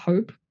your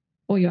hope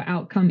or your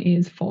outcome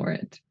is for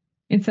it.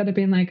 Instead of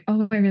being like,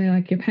 oh, I really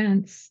like your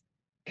pants.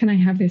 Can I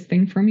have this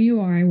thing from you?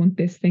 Or I want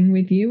this thing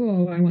with you,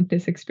 or I want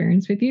this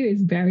experience with you,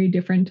 is very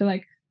different to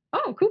like,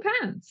 oh, cool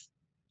pants.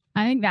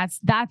 I think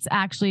that's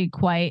actually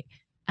quite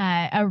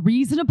a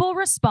reasonable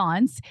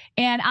response.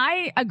 And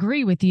I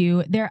agree with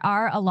you. There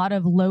are a lot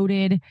of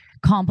loaded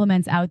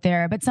compliments out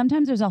there, but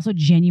sometimes there's also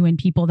genuine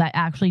people that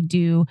actually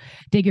do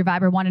dig your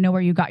vibe or want to know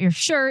where you got your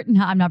shirt.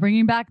 And I'm not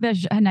bringing back the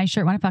nice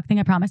shirt, one fuck thing,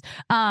 I promise.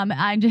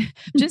 I'm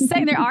just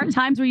saying there are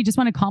times where you just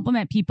want to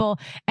compliment people.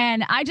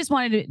 And I just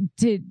wanted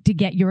to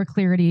get your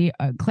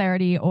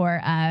clarity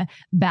or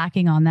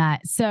backing on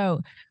that. So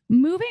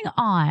moving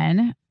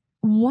on,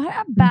 what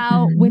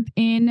about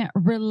within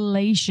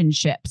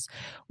relationships?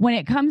 When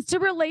it comes to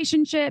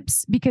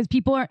relationships, because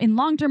people are in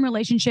long-term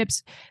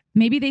relationships,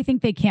 maybe they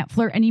think they can't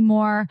flirt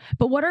anymore,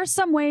 but what are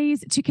some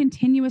ways to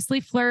continuously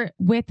flirt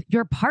with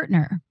your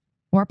partner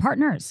or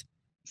partners?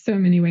 So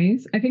many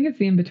ways. I think it's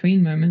the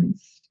in-between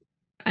moments.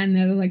 And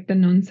they're like the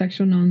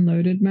non-sexual,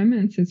 non-loaded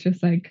moments. It's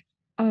just like,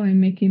 oh, I'm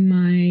making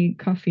my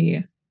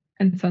coffee.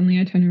 And suddenly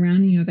I turn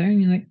around and you're there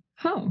and you're like,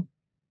 oh,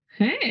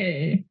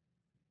 hey,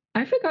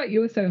 I forgot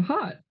you were so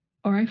hot.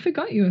 Or I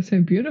forgot you were so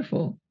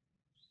beautiful.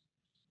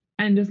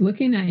 And just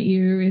looking at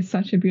you is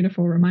such a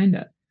beautiful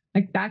reminder.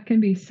 Like that can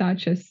be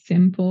such a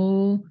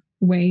simple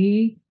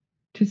way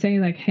to say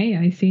like, hey,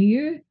 I see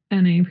you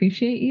and I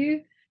appreciate you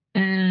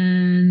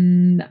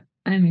and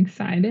I'm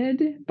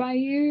excited by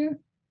you,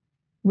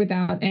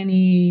 without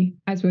any,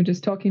 as we're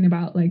just talking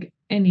about, like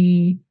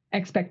any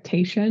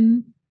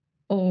expectation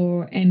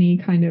or any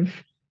kind of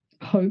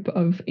hope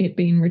of it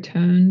being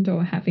returned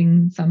or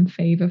having some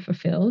favor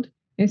fulfilled.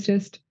 It's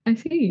just, I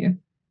see you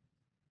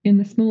in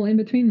the small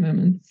in-between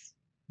moments.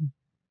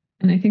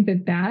 And I think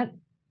that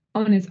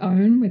on its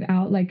own,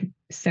 without like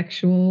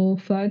sexual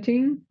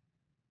flirting,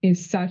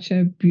 is such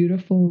a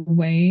beautiful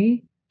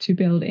way to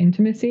build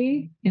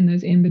intimacy in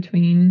those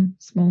in-between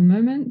small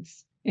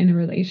moments in a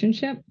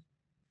relationship.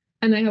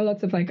 And I have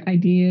lots of like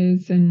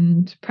ideas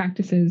and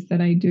practices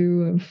that I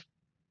do of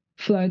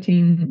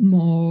flirting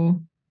more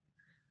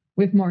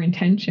with more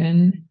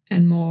intention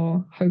and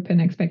more hope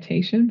and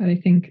expectation. But I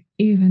think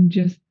even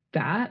just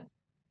that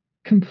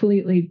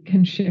completely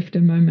can shift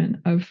a moment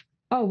of,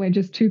 oh, we're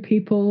just two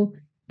people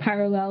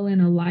parallel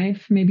in a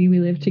life. Maybe we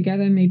live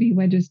together. Maybe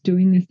we're just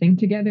doing this thing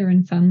together.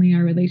 And suddenly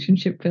our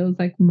relationship feels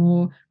like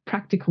more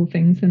practical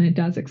things than it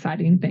does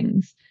exciting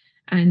things.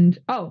 And,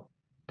 oh,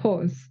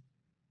 pause.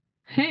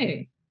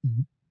 Hey.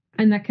 Mm-hmm.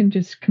 And that can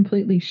just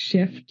completely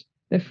shift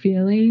the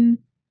feeling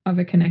of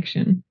a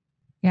connection.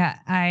 Yeah,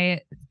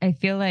 I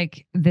feel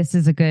like this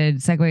is a good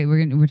segue.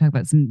 We're talking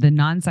about the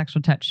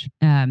non-sexual touch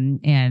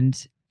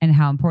and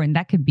how important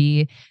that could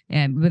be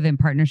within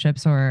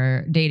partnerships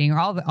or dating or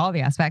all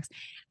the aspects.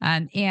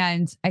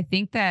 And I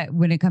think that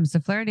when it comes to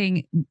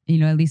flirting,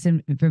 at least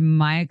from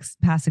my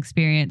past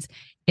experience,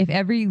 if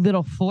every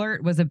little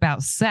flirt was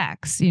about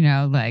sex,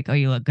 like, oh,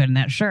 you look good in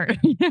that shirt,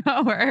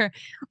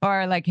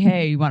 or like,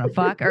 hey, you want to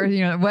fuck, or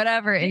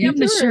whatever. And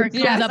the shirt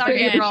comes up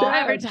again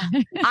every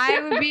time.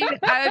 I would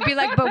be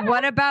like, but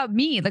what about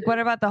me? Like, what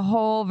about the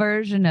whole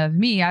version of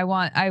me?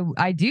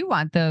 I do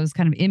want those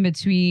kind of in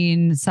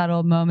between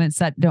subtle moments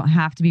that don't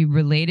have to be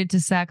related to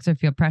sex or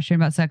feel pressure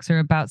about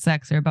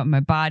sex or about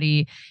my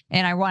body.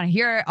 And I want to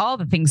hear all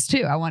the things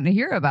too. I want to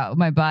hear about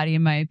my body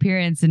and my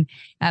appearance, and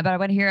but I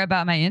want to hear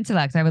about my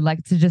intellect. I would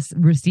like to just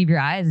receive your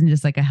eyes and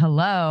just like a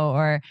hello,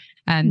 or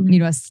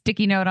a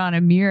sticky note on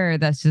a mirror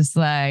that's just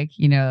like,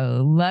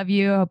 love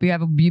you, hope you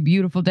have a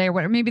beautiful day, or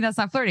whatever. Maybe that's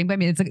not flirting, but I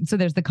mean, it's like, so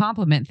there's the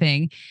compliment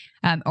thing,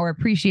 or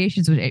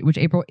appreciations, which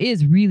April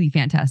is really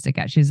fantastic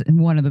at. She's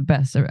one of the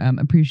best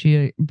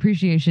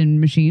appreciation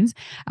machines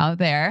out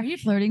there. Are you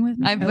flirting with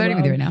me? I'm flirting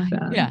with you right now.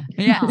 That. Yeah.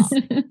 Yes.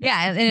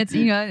 Yeah. And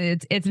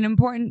it's, it's an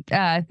important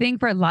thing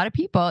for a lot of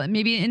people, and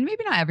maybe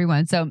not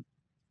everyone. So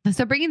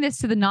bringing this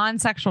to the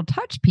non-sexual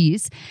touch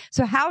piece.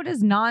 So how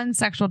does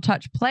non-sexual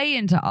touch play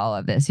into all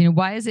of this?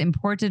 Why is it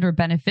important or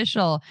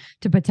beneficial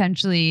to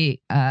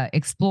potentially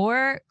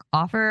explore,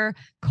 offer,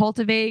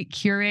 cultivate,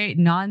 curate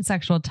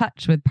non-sexual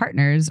touch with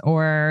partners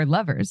or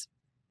lovers?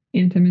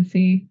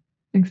 Intimacy,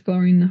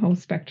 exploring the whole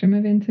spectrum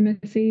of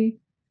intimacy,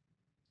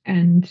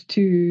 and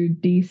to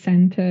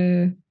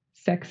decenter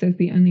sex as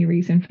the only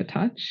reason for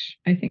touch,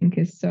 I think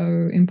is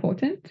so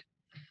important.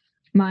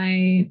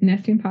 My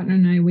nesting partner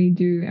and I,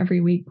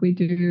 every week we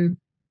do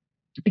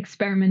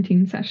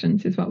experimenting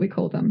sessions, is what we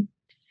call them.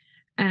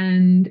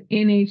 And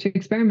in each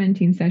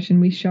experimenting session,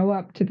 we show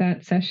up to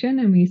that session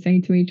and we say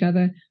to each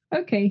other,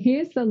 okay,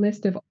 here's the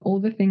list of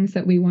all the things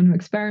that we want to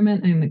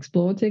experiment and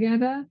explore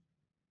together.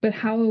 But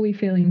how are we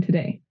feeling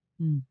today?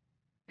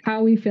 How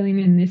are we feeling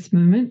in this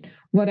moment?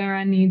 What are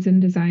our needs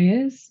and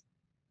desires?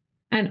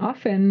 And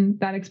often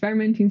that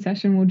experimenting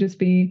session will just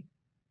be,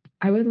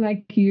 I would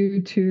like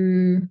you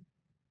to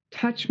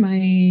touch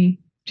my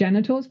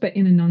genitals, but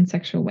in a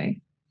non-sexual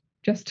way,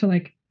 just to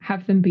like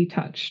have them be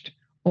touched.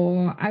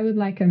 Or I would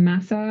like a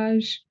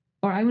massage,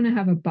 or I want to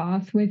have a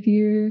bath with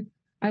you.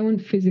 I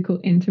want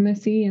physical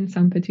intimacy in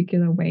some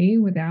particular way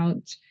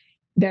without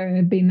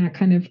there being that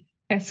kind of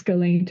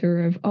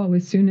escalator of, oh,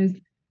 as soon as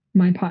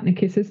my partner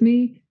kisses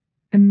me,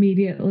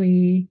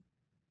 immediately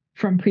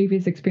from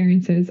previous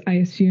experiences, I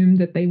assume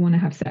that they want to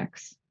have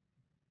sex,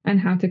 and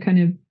how to kind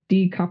of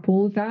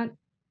decouple that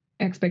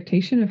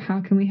expectation of how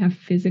can we have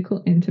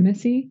physical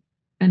intimacy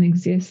and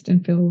exist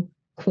and feel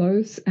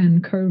close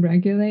and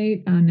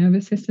co-regulate our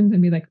nervous systems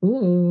and be like,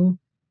 oh,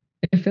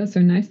 it feels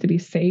so nice to be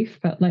safe,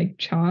 but like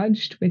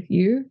charged with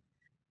you.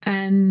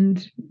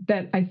 And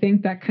that I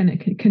think that kind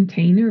of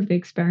container of the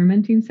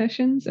experimenting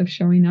sessions of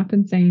showing up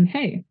and saying,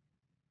 hey,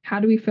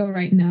 how do we feel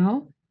right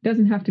now? It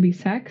doesn't have to be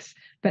sex,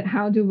 but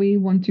how do we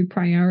want to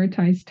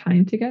prioritize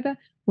time together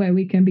where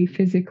we can be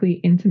physically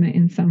intimate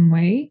in some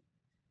way?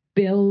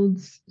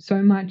 Builds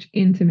so much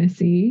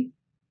intimacy,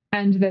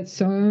 and that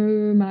so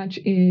much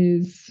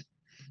is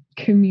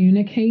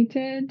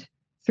communicated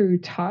through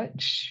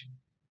touch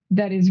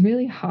that is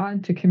really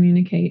hard to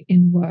communicate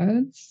in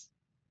words.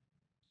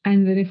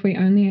 And that if we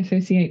only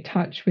associate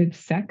touch with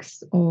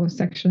sex or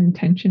sexual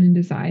intention and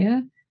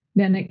desire,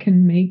 then it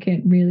can make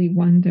it really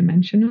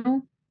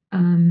one-dimensional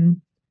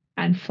and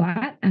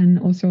flat, and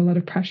also a lot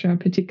of pressure,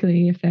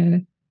 particularly if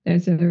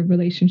there's a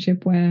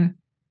relationship where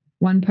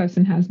one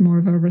person has more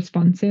of a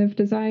responsive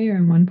desire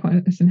and one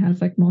person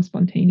has like more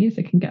spontaneous.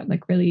 It can get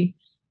like really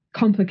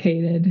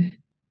complicated.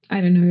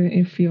 I don't know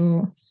if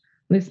your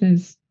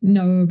listeners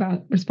know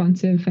about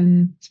responsive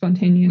and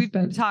spontaneous.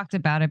 We've talked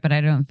about it, but I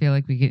don't feel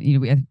like we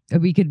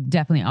could, we could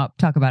definitely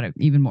talk about it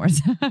even more.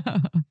 So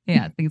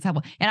yeah, I think it's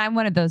helpful. And I'm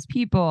one of those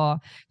people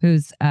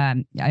who's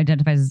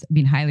identifies as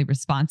being highly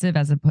responsive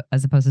as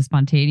opposed to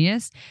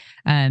spontaneous,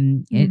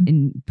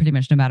 in pretty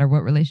much no matter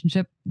what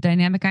relationship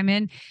dynamic I'm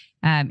in.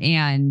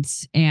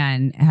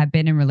 And have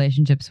been in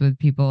relationships with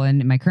people,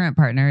 and my current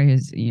partner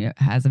is,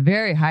 has a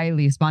very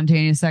highly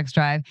spontaneous sex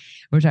drive,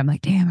 which I'm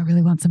like, damn, I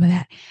really want some of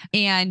that.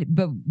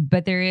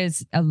 But there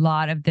is a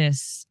lot of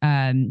this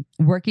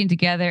working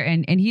together,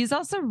 and he's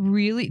also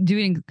really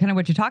doing kind of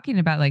what you're talking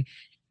about, like,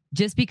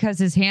 just because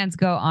his hands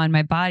go on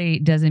my body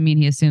doesn't mean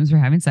he assumes we're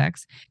having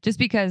sex. Just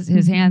because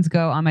his hands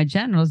go on my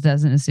genitals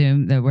doesn't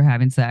assume that we're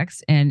having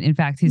sex. And in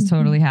fact, he's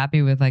totally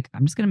happy with, like,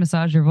 I'm just going to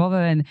massage your vulva.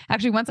 And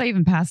actually, once I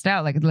even passed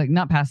out, like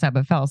not passed out,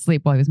 but fell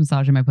asleep while he was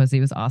massaging my pussy.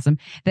 It was awesome.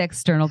 The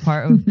external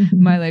part of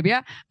my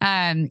labia.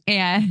 And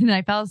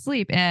I fell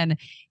asleep, and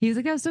he was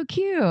like, that was so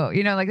cute.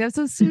 Like, that was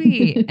so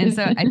sweet. And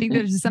so I think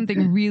there's just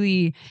something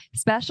really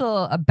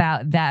special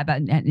about that,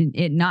 about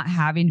it not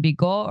having to be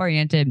goal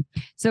oriented.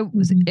 So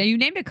you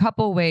named a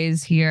couple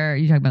ways here.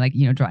 You're talking about,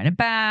 like, drawing a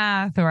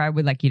bath, or I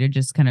would like you to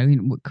just kind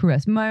of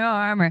caress my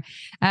arm, or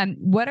do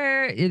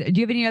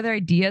you have any other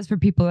ideas for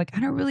people? Like,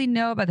 I don't really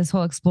know about this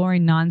whole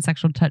exploring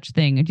non-sexual touch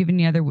thing. Do you have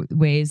any other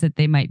ways that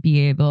they might be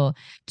able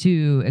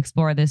to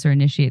explore this or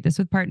initiate this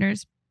with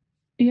partners?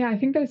 Yeah, I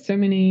think there's so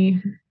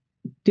many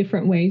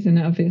different ways,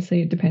 and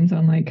obviously it depends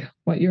on, like,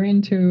 what you're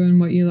into and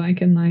what you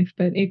like in life,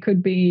 but it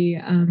could be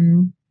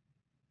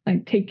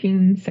like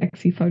taking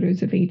sexy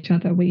photos of each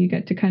other where you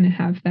get to kind of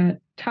have that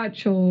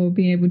touch or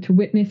be able to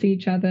witness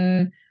each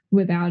other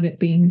without it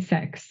being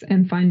sex,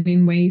 and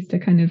finding ways to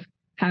kind of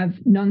have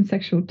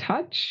non-sexual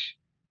touch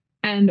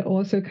and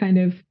also kind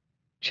of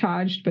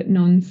charged but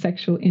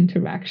non-sexual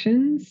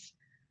interactions,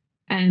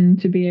 and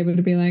to be able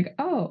to be like,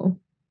 oh,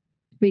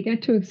 we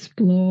get to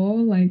explore,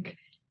 like,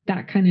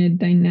 that kind of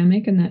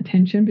dynamic and that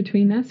tension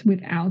between us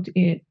without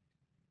it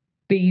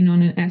being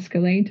on an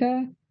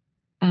escalator,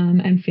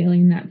 and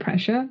feeling that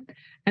pressure.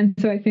 And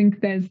so I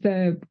think there's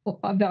the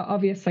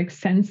obvious, like,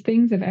 sense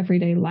things of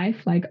everyday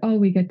life, like, oh,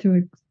 we get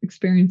to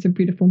experience a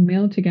beautiful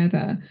meal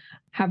together,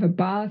 have a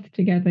bath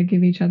together,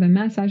 give each other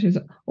massages,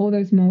 all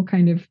those more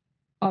kind of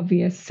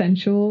obvious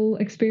sensual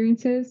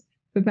experiences.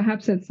 But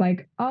perhaps it's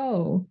like,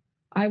 oh,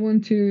 I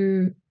want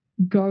to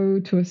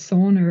go to a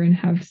sauna and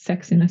have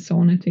sex in a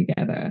sauna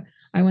together.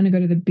 I want to go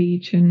to the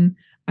beach and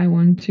I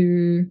want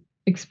to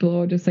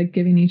explore just, like,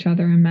 giving each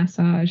other a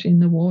massage in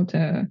the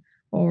water,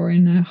 or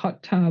in a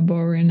hot tub,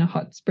 or in a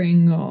hot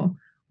spring, or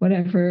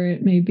whatever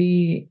it may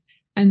be.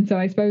 And so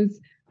I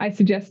suppose I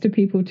suggest to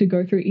people to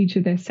go through each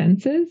of their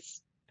senses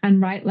and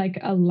write, like,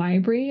 a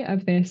library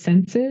of their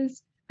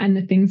senses and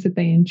the things that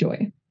they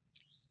enjoy.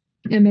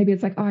 And maybe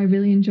it's like, oh, I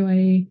really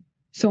enjoy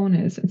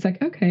saunas. It's like,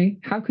 okay,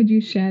 how could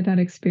you share that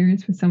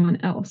experience with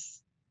someone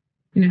else?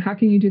 How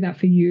can you do that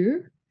for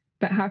you?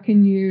 But how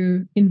can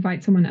you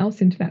invite someone else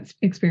into that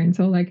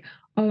experience? Or, like,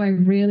 oh, I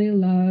really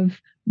love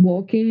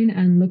walking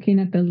and looking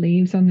at the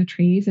leaves on the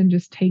trees and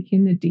just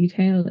taking the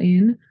detail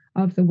in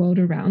of the world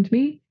around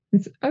me.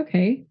 It's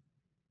okay.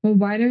 Well,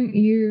 why don't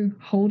you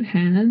hold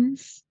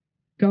hands,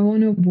 go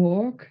on a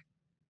walk,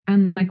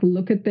 and, like,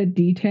 look at the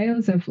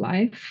details of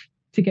life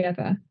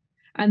together?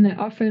 And that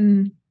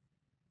often,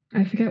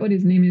 I forget what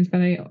his name is,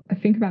 but I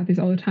think about this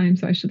all the time,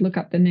 so I should look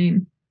up the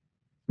name.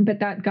 But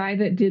that guy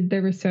that did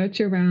the research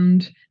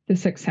around the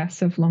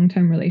success of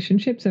long-term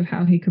relationships, of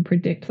how he could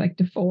predict, like,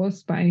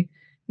 divorce by,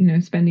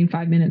 spending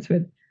 5 minutes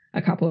with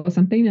a couple or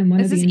something. And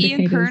one of the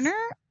indicators. Ian Kerner?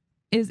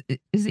 Is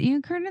it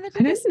Ian Kerner that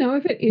did this? I don't know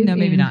if it is. No,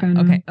 maybe Ian not.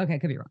 Kerner. Okay,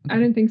 could be wrong. Okay. I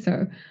don't think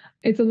so.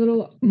 It's a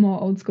little more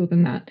old school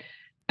than that.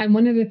 And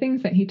one of the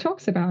things that he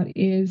talks about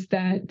is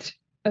that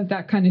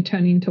kind of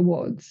turning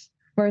towards,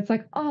 where it's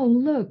like, oh,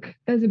 look,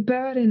 there's a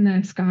bird in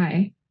the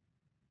sky.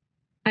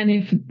 And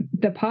if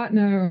the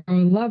partner or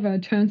lover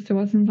turns to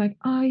us and is like,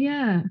 oh,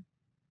 yeah,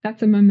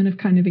 that's a moment of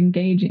kind of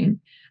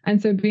engaging. And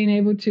so being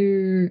able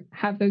to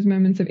have those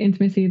moments of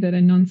intimacy that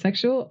are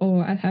non-sexual,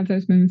 or have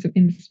those moments of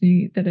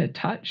intimacy that are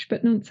touch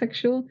but not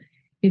sexual,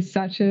 is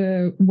such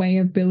a way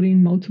of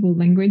building multiple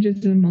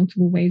languages and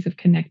multiple ways of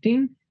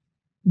connecting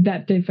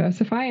that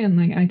diversify. And,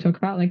 like, I talk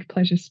about, like,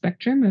 pleasure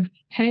spectrum of,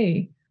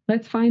 hey,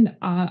 let's find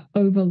our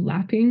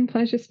overlapping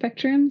pleasure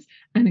spectrums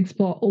and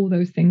explore all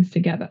those things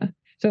together.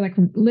 So, like,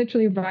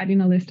 literally writing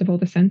a list of all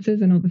the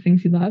senses and all the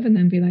things you love, and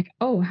then be like,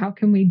 oh, how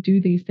can we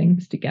do these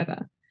things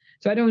together?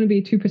 So I don't want to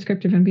be too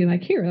prescriptive and be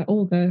like, here are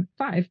all the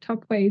 5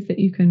 top ways that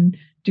you can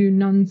do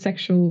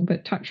non-sexual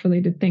but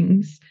touch-related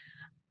things.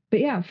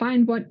 But yeah,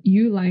 find what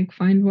you like,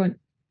 find what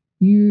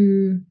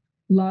you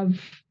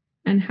love,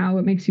 and how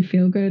it makes you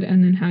feel good,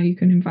 and then how you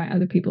can invite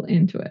other people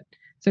into it.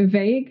 So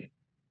vague,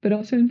 but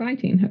also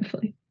inviting,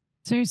 hopefully.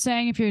 So you're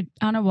saying if you're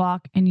on a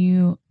walk and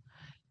you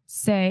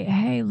say,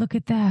 hey, look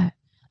at that.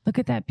 look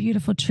at that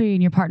beautiful tree,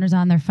 and your partner's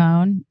on their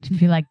phone, to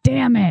be like,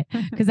 damn it.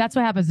 Because that's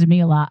what happens to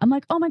me a lot. I'm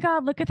like, oh my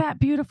God, look at that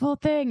beautiful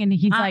thing. And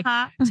he's like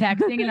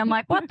texting, and I'm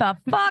like, what the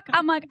fuck?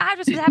 I'm like, I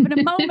just was having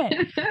a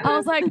moment. I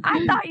was like,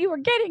 I thought you were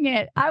getting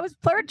it. I was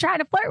trying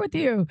to flirt with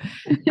you.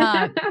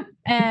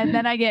 And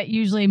then I get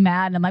usually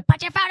mad, and I'm like,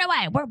 put your phone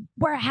away.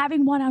 We're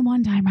having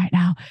one-on-one time right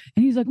now.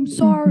 And he's like, I'm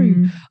sorry.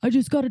 I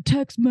just got a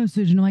text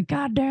message. And I'm like,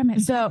 God damn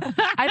it. So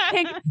I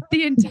think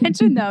the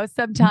intention, though,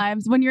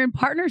 sometimes when you're in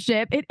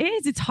partnership,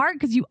 it's hard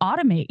because you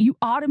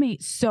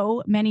automate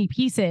so many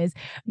pieces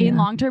in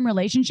long-term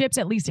relationships,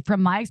 at least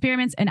from my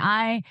experience. And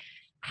I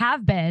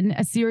have been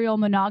a serial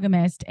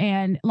monogamist,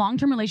 and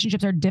long-term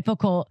relationships are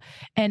difficult.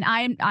 And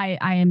I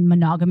am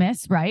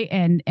monogamous, right?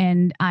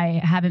 And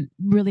I haven't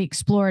really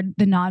explored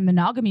the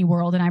non-monogamy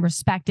world, and I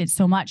respect it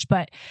so much.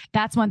 But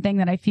that's one thing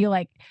that I feel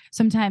like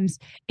sometimes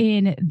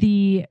in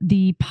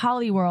the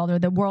poly world, or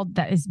the world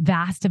that is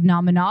vast of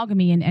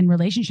non-monogamy and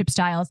relationship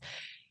styles,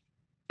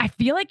 I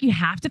feel like you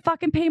have to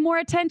fucking pay more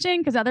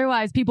attention, because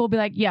otherwise people will be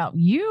like, yo,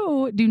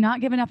 you do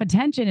not give enough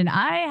attention. And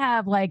I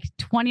have like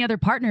 20 other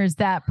partners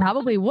that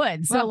probably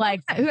would. So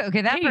like,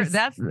 okay,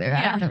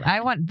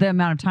 I want the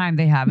amount of time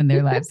they have in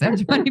their lives. They're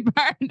 20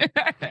 partners.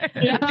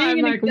 Yeah, I'm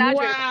like,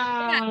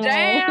 wow.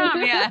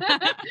 Damn. Yeah.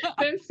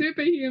 They're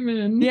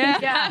superhuman.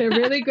 Yeah. They're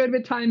really good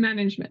with time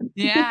management.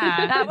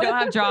 Yeah. They don't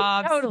have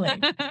jobs.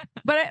 Totally.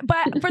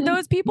 But for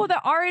those people that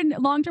are in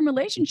long-term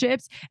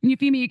relationships, and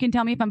Euphemia, you can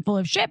tell me if I'm full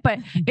of shit, but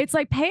it's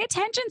like, pay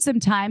attention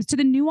sometimes to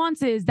the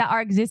nuances that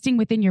are existing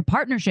within your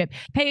partnership.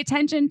 Pay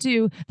attention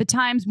to the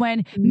times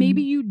when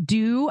maybe you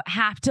do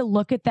have to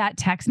look at that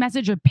text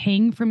message or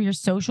ping from your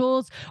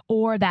socials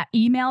or that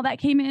email that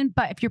came in.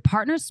 But if your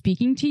partner's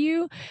speaking to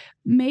you,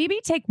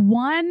 maybe take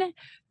one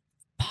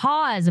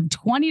pause of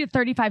 20 to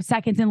 35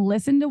 seconds and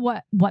listen to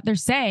what they're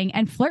saying,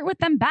 and flirt with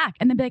them back,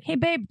 and then be like, hey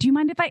babe, do you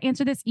mind if I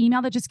answer this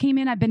email that just came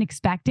in? I've been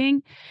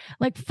expecting.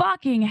 Like,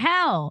 fucking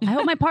hell. I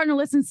hope my partner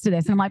listens to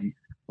this. And I'm like,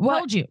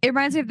 told you. It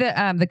reminds me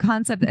of the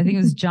concept. I think it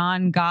was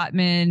John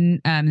Gottman.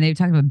 They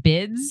talked about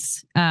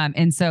bids.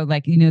 And so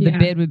like, the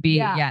bid would be,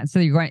 so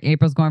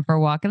April's going for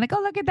a walk, and like,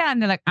 oh, look at that.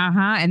 And they're like,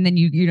 and then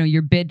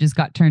your bid just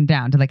got turned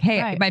down to like,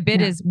 hey, my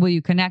bid is, will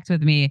you connect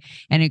with me?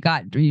 And it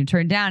got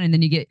turned down, and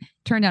then you get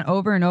turned down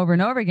over and over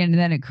and over again. And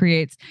then it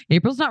creates,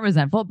 April's not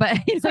resentful, but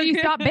so you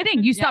stop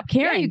bidding, you stop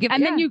caring.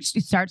 Then you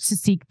start to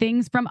seek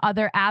things from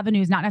other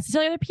avenues, not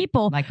necessarily other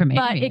people, like from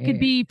but it could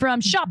be from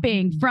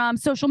shopping, from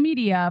social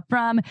media,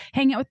 from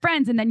hanging out with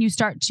friends. And then you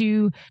start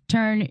to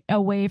turn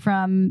away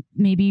from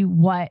maybe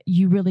what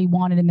you really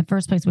wanted in the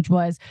first place, which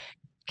was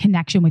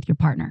connection with your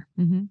partner.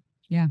 Mm-hmm.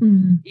 Yeah.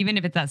 Even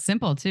if it's that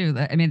simple too.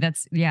 I mean, I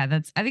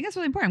think that's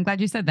really important. I'm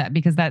glad you said that,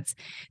 because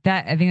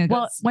I think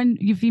when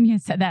Euphemia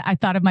said that, I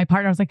thought of my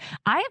partner. I was like,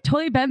 I have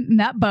totally been in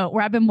that boat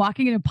where I've been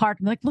walking in a park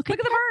and like, look at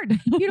the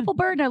bird, beautiful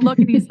bird. And I look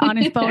and he's on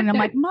his phone, and I'm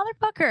like,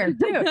 motherfucker,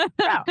 dude,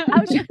 bro, I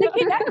was just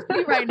thinking next to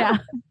you right now.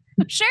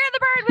 Share the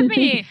bird with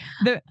me.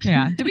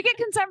 Did we get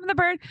consent from the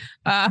bird?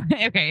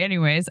 Okay.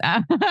 Anyways,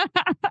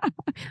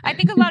 I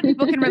think a lot of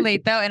people can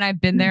relate though. And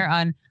I've been there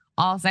on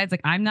all sides.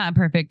 Like, I'm not a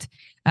perfect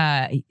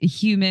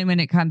human when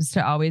it comes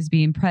to always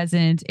being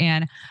present.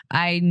 And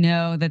I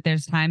know that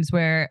there's times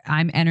where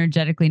I'm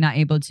energetically not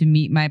able to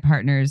meet my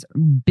partner's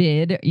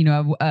bid,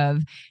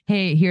 of,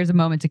 hey, here's a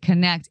moment to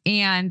connect.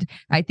 And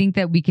I think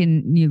that we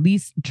can at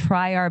least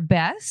try our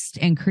best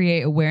and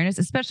create awareness,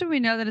 especially when we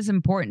know that it's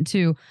important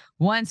to,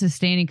 one,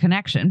 sustaining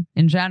connection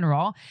in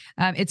general.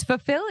 It's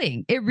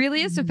fulfilling. It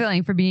really is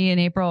fulfilling for me and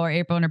April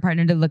and her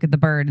partner to look at the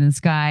bird in the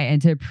sky and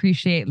to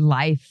appreciate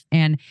life.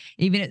 And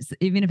even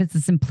if it's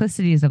the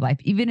simplicities of life,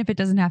 even if it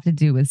doesn't have to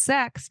do with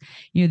sex,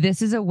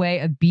 this is a way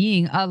of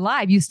being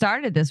alive. You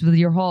started this with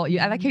your whole,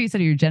 I like how you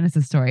said your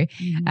Genesis story,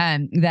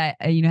 that,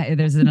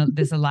 there's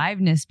this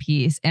aliveness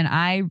piece. And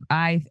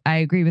I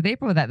agree with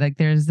April with that. Like,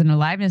 there's an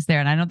aliveness there.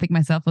 And I don't think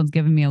my cell phone's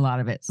giving me a lot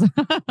of it. So,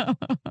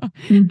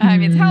 I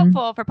mean, it's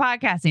helpful for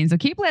podcasting. So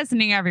keep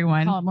listening,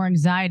 everyone. Call it more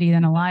anxiety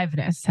than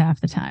aliveness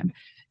half the time.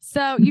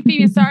 So,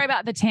 Euphemia, sorry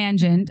about the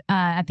tangent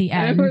at the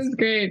end. That was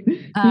great.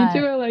 You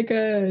two are like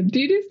do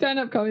you do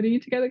stand-up comedy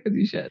together? Because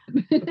you should.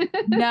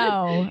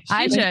 No,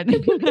 I should.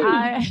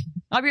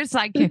 I'll be your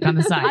sidekick on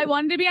the side. I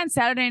wanted to be on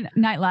Saturday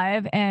Night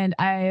Live, and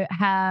I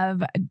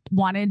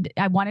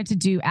wanted to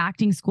do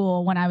acting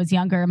school when I was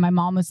younger. My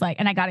mom was like,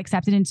 and I got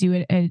accepted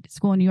into a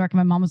school in New York, and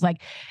my mom was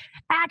like,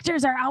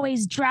 actors are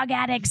always drug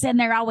addicts and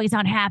they're always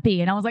unhappy.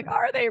 And I was like,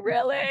 are they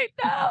really?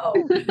 No.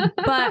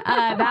 But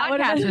that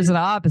podcasters are the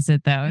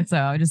opposite though.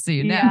 So just so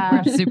you know,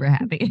 we're super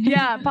happy.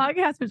 Yeah,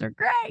 podcasters are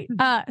great.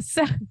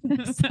 So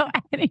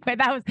anyway,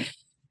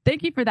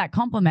 thank you for that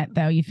compliment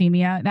though,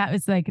 Euphemia. That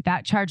was like,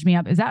 that charged me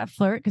up. Is that a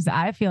flirt? Because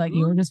I feel like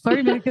you were just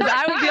flirting because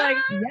I would be like,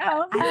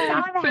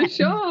 yeah, for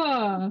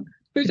sure.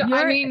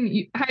 I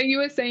mean, how you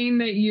were saying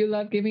that you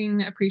love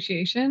giving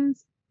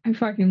appreciations. I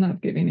fucking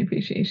love giving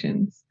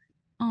appreciations.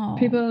 Oh.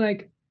 People are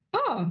like,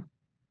 oh,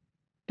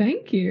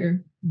 thank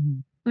you.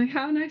 Like,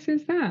 how nice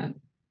is that?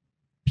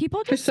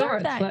 People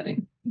deserve that.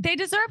 Flirting. they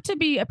deserve to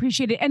be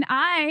appreciated. And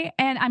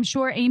I'm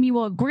sure Amy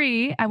will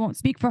agree. I won't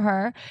speak for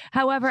her.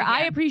 However,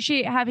 I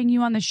appreciate having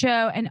you on the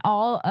show and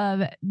all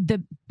of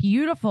the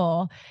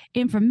beautiful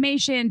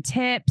information,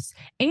 tips,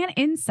 and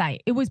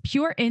insight. It was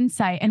pure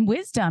insight and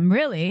wisdom,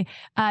 really,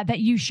 that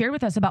you shared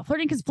with us about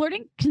flirting, because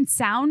flirting can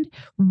sound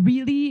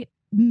really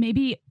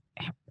maybe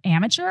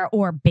amateur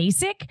or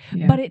basic,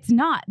 but it's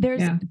not.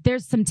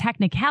 There's some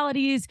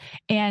technicalities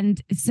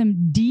and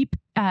some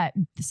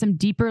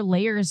deeper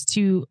layers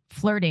to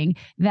flirting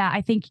that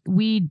I think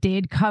we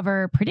did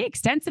cover pretty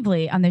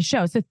extensively on this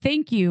show. So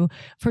thank you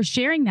for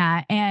sharing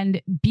that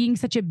and being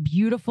such a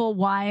beautiful,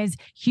 wise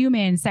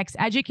human sex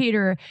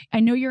educator. I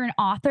know you're an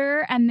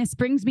author, and this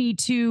brings me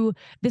to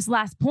this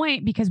last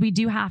point, because we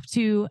do have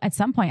to, at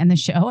some point on the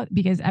show,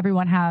 because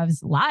everyone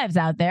has lives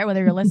out there,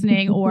 whether you're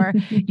listening or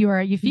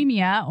you're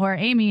Euphemia or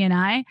Amy and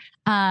I,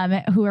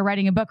 who are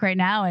writing a book right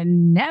now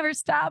and never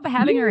stop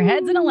having our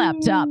heads in a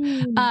laptop.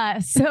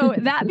 So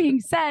that being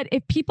said,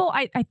 if people,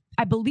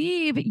 I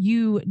believe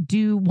you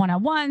do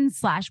one-on-one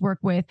 / work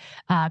with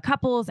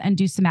couples and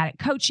do somatic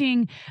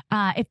coaching.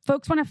 If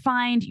folks want to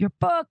find your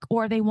book,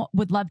 or they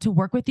would love to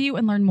work with you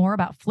and learn more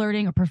about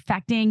flirting or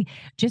perfecting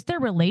just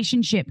their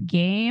relationship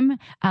game,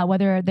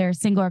 whether they're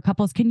single or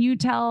couples, can you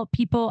tell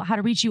people how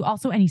to reach you?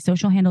 Also, any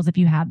social handles, if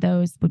you have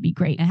those, would be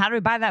great. And how do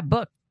we buy that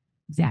book?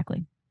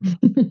 Exactly.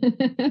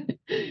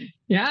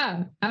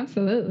 Yeah,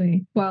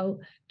 absolutely.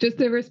 Well, just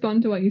to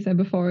respond to what you said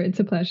before,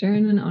 it's a pleasure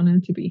and an honor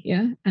to be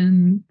here.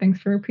 And thanks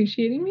for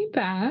appreciating me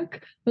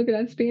back. Look at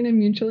us being a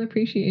mutual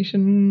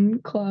appreciation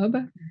club.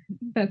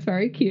 That's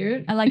very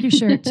cute. I like your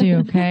shirt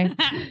too. Okay.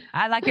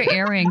 I like your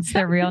earrings.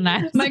 They're real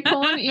nice. My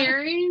corn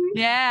earrings.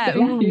 Yeah.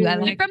 So Ooh, I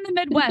I'm like. from the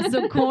Midwest,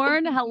 so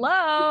corn,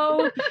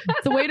 hello.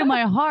 It's the way to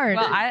my heart.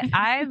 Well,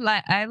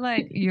 I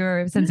like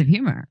your sense of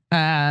humor.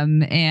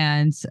 And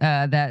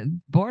that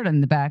board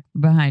on the back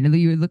behind it.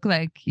 You look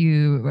like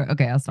you were,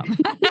 okay, I'll stop.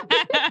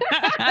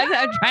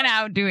 I'm trying to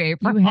outdo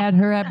April. You had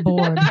her at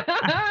board.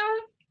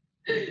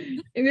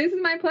 This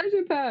is my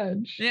pleasure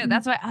patch. Yeah,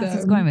 that's why I was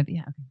just going with,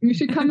 yeah. You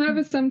should come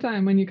over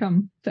sometime when you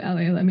come to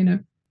LA. Let me know.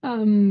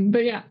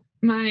 But yeah,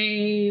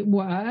 my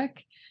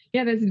work,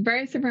 there's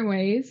various different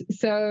ways.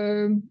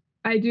 So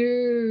I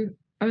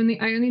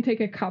only take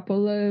a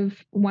couple of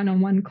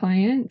one-on-one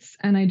clients,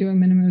 and I do a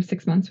minimum of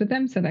 6 months with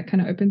them. So that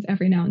kind of opens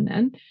every now and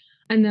then.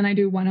 And then I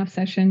do one-off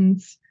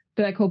sessions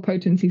that I call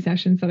potency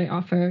sessions that I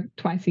offer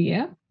twice a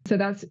year. So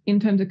that's in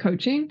terms of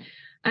coaching.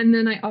 And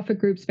then I offer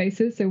group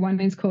spaces. So one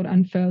is called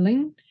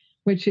Unfurling,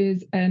 which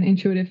is an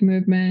intuitive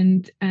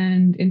movement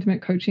and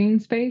intimate coaching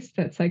space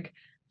that's like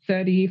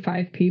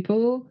 35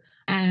 people.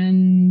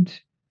 And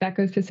that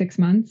goes for 6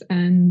 months.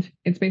 And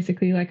it's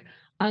basically like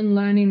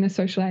unlearning the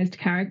socialized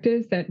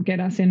characters that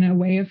get us in a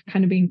way of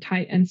kind of being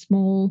tight and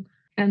small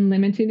and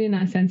limited in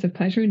our sense of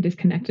pleasure and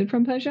disconnected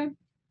from pleasure.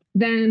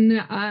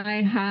 Then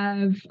I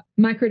have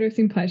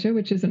Microdosing Pleasure,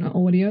 which is an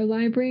audio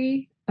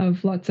library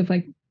of lots of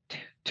like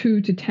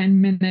 2 to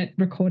 10 minute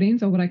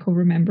recordings, or what I call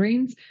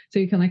rememberings. So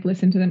you can like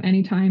listen to them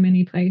anytime,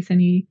 any place,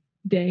 any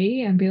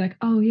day, and be like,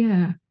 oh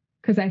yeah.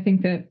 Because I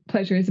think that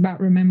pleasure is about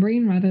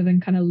remembering rather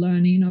than kind of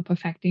learning or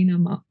perfecting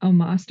or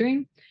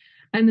mastering.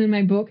 And then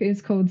my book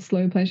is called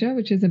Slow Pleasure,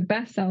 which is a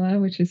bestseller,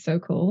 which is so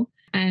cool.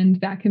 And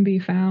that can be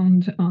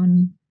found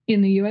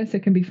in the US,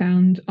 it can be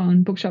found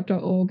on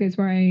bookshop.org is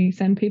where I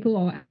send people,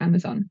 or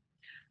Amazon.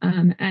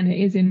 And it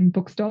is in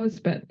bookstores,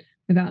 but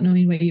without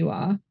knowing where you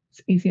are,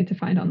 it's easier to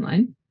find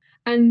online.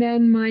 And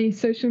then my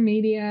social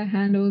media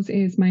handles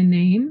is my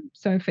name.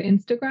 So for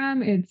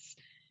Instagram, it's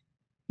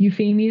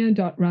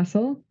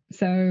euphemia.russell.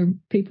 So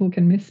people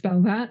can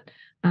misspell that,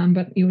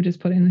 but you'll just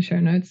put it in the show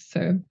notes.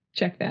 So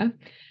check there.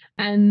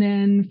 And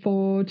then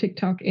for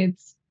TikTok,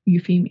 it's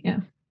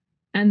Euphemia.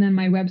 And then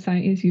my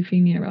website is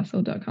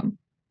euphemiarussell.com.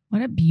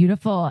 What a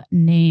beautiful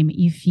name,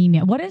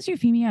 Euphemia. What does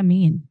Euphemia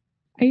mean?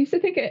 I used to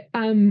think it,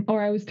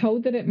 or I was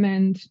told that it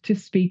meant to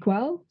speak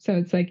well. So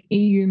it's like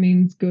EU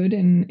means good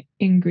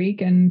in Greek,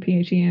 and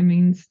PHEM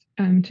means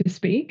to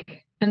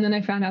speak. And then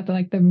I found out that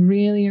like the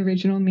really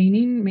original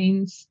meaning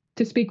means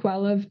to speak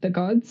well of the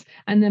gods.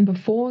 And then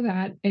before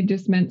that, it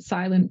just meant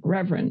silent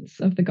reverence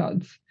of the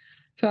gods.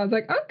 So I was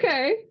like,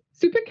 okay,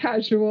 super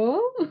casual.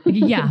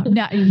 Yeah.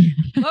 No,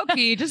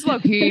 Low-key, just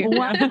low-key.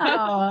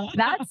 wow.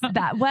 That's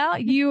that. Well,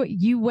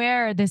 you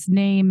wear this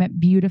name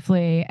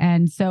beautifully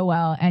and so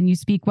well, and you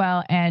speak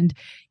well, and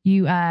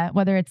you,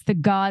 whether it's the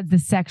gods, the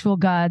sexual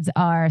gods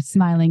are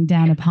smiling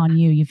down upon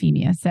you,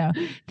 Euphemia. So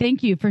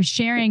thank you for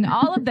sharing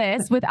all of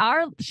this with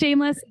our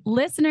shameless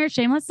listeners,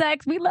 shameless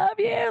sex. We love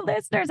you,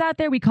 listeners out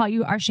there. We call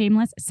you our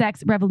shameless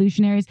sex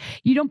revolutionaries.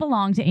 You don't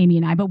belong to Amy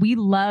and I, but we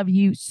love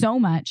you so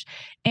much.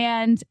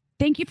 And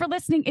thank you for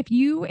listening. If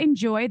you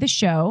enjoy the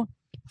show,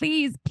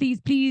 please,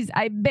 please, please,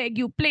 I beg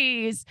you,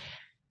 please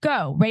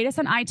go rate us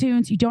on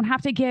iTunes. You don't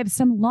have to give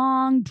some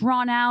long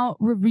drawn out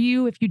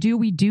review. If you do,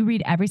 we do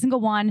read every single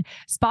one.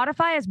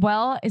 Spotify as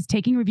well is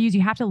taking reviews.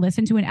 You have to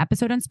listen to an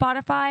episode on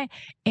Spotify.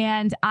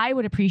 And I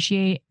would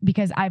appreciate,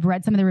 because I've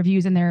read some of the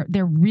reviews and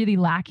they're really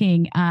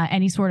lacking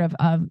any sort of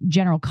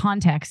general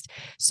context.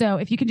 So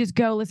if you can just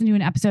go listen to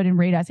an episode and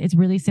rate us, it's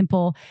really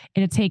simple.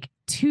 It'll take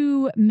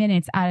 2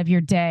 minutes out of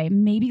your day,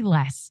 maybe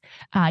less.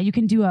 You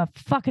can do a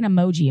fucking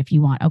emoji if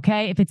you want.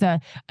 Okay. If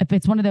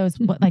it's one of those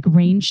like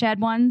rain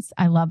shed ones,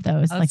 I love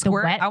those. Like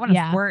squirt. the wet. I want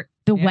to squirt.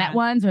 The wet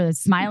ones or the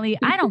smiley.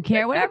 I don't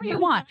care. Whatever you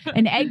want.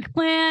 An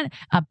eggplant,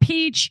 a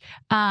peach.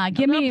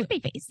 Give me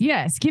face.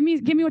 Yes. Give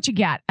me what you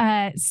got.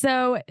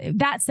 So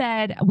that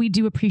said, we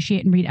do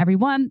appreciate and read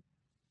everyone.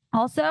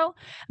 Also, I'm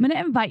going to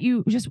invite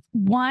you just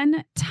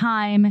one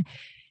time.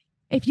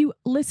 If you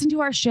listen to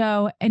our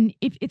show, and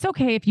if it's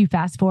okay if you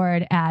fast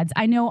forward ads.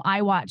 I know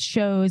I watch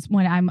shows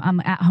when I'm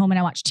at home and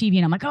I watch TV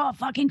and I'm like, oh,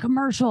 fucking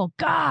commercial,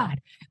 God.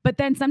 But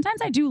then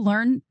sometimes I do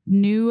learn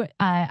new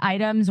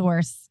items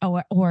or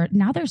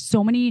now there's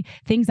so many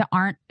things that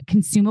aren't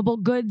consumable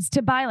goods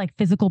to buy, like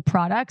physical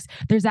products.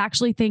 There's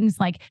actually things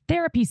like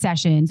therapy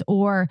sessions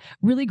or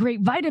really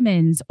great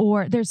vitamins,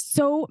 or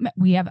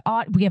we have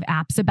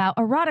apps about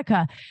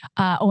erotica,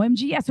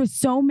 OMG. Yes, there's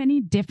so many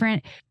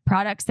different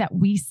products that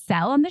we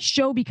sell on the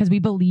show because we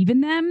believe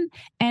in them.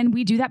 And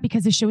we do that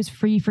because the show is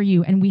free for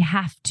you and we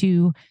have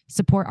to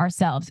support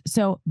ourselves.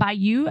 So by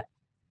you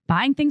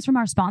buying things from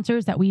our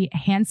sponsors that we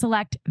hand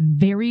select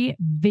very,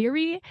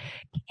 very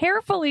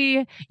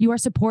carefully, you are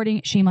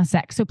supporting Shameless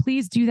Sex. So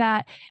please do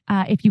that.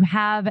 If you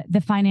have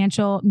the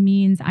financial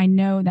means, I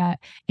know that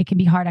it can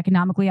be hard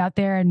economically out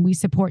there, and we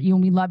support you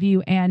and we love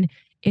you, and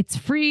it's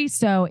free.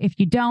 So if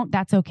you don't,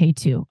 that's okay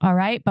too. All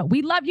right. But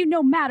we love you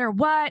no matter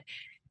what.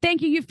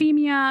 Thank you,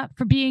 Euphemia,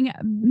 for being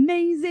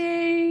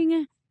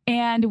amazing.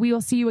 And we will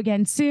see you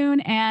again soon.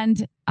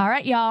 And all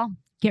right, y'all,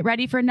 get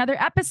ready for another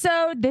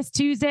episode this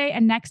Tuesday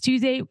and next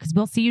Tuesday, because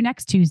we'll see you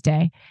next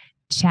Tuesday.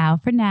 Ciao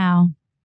for now.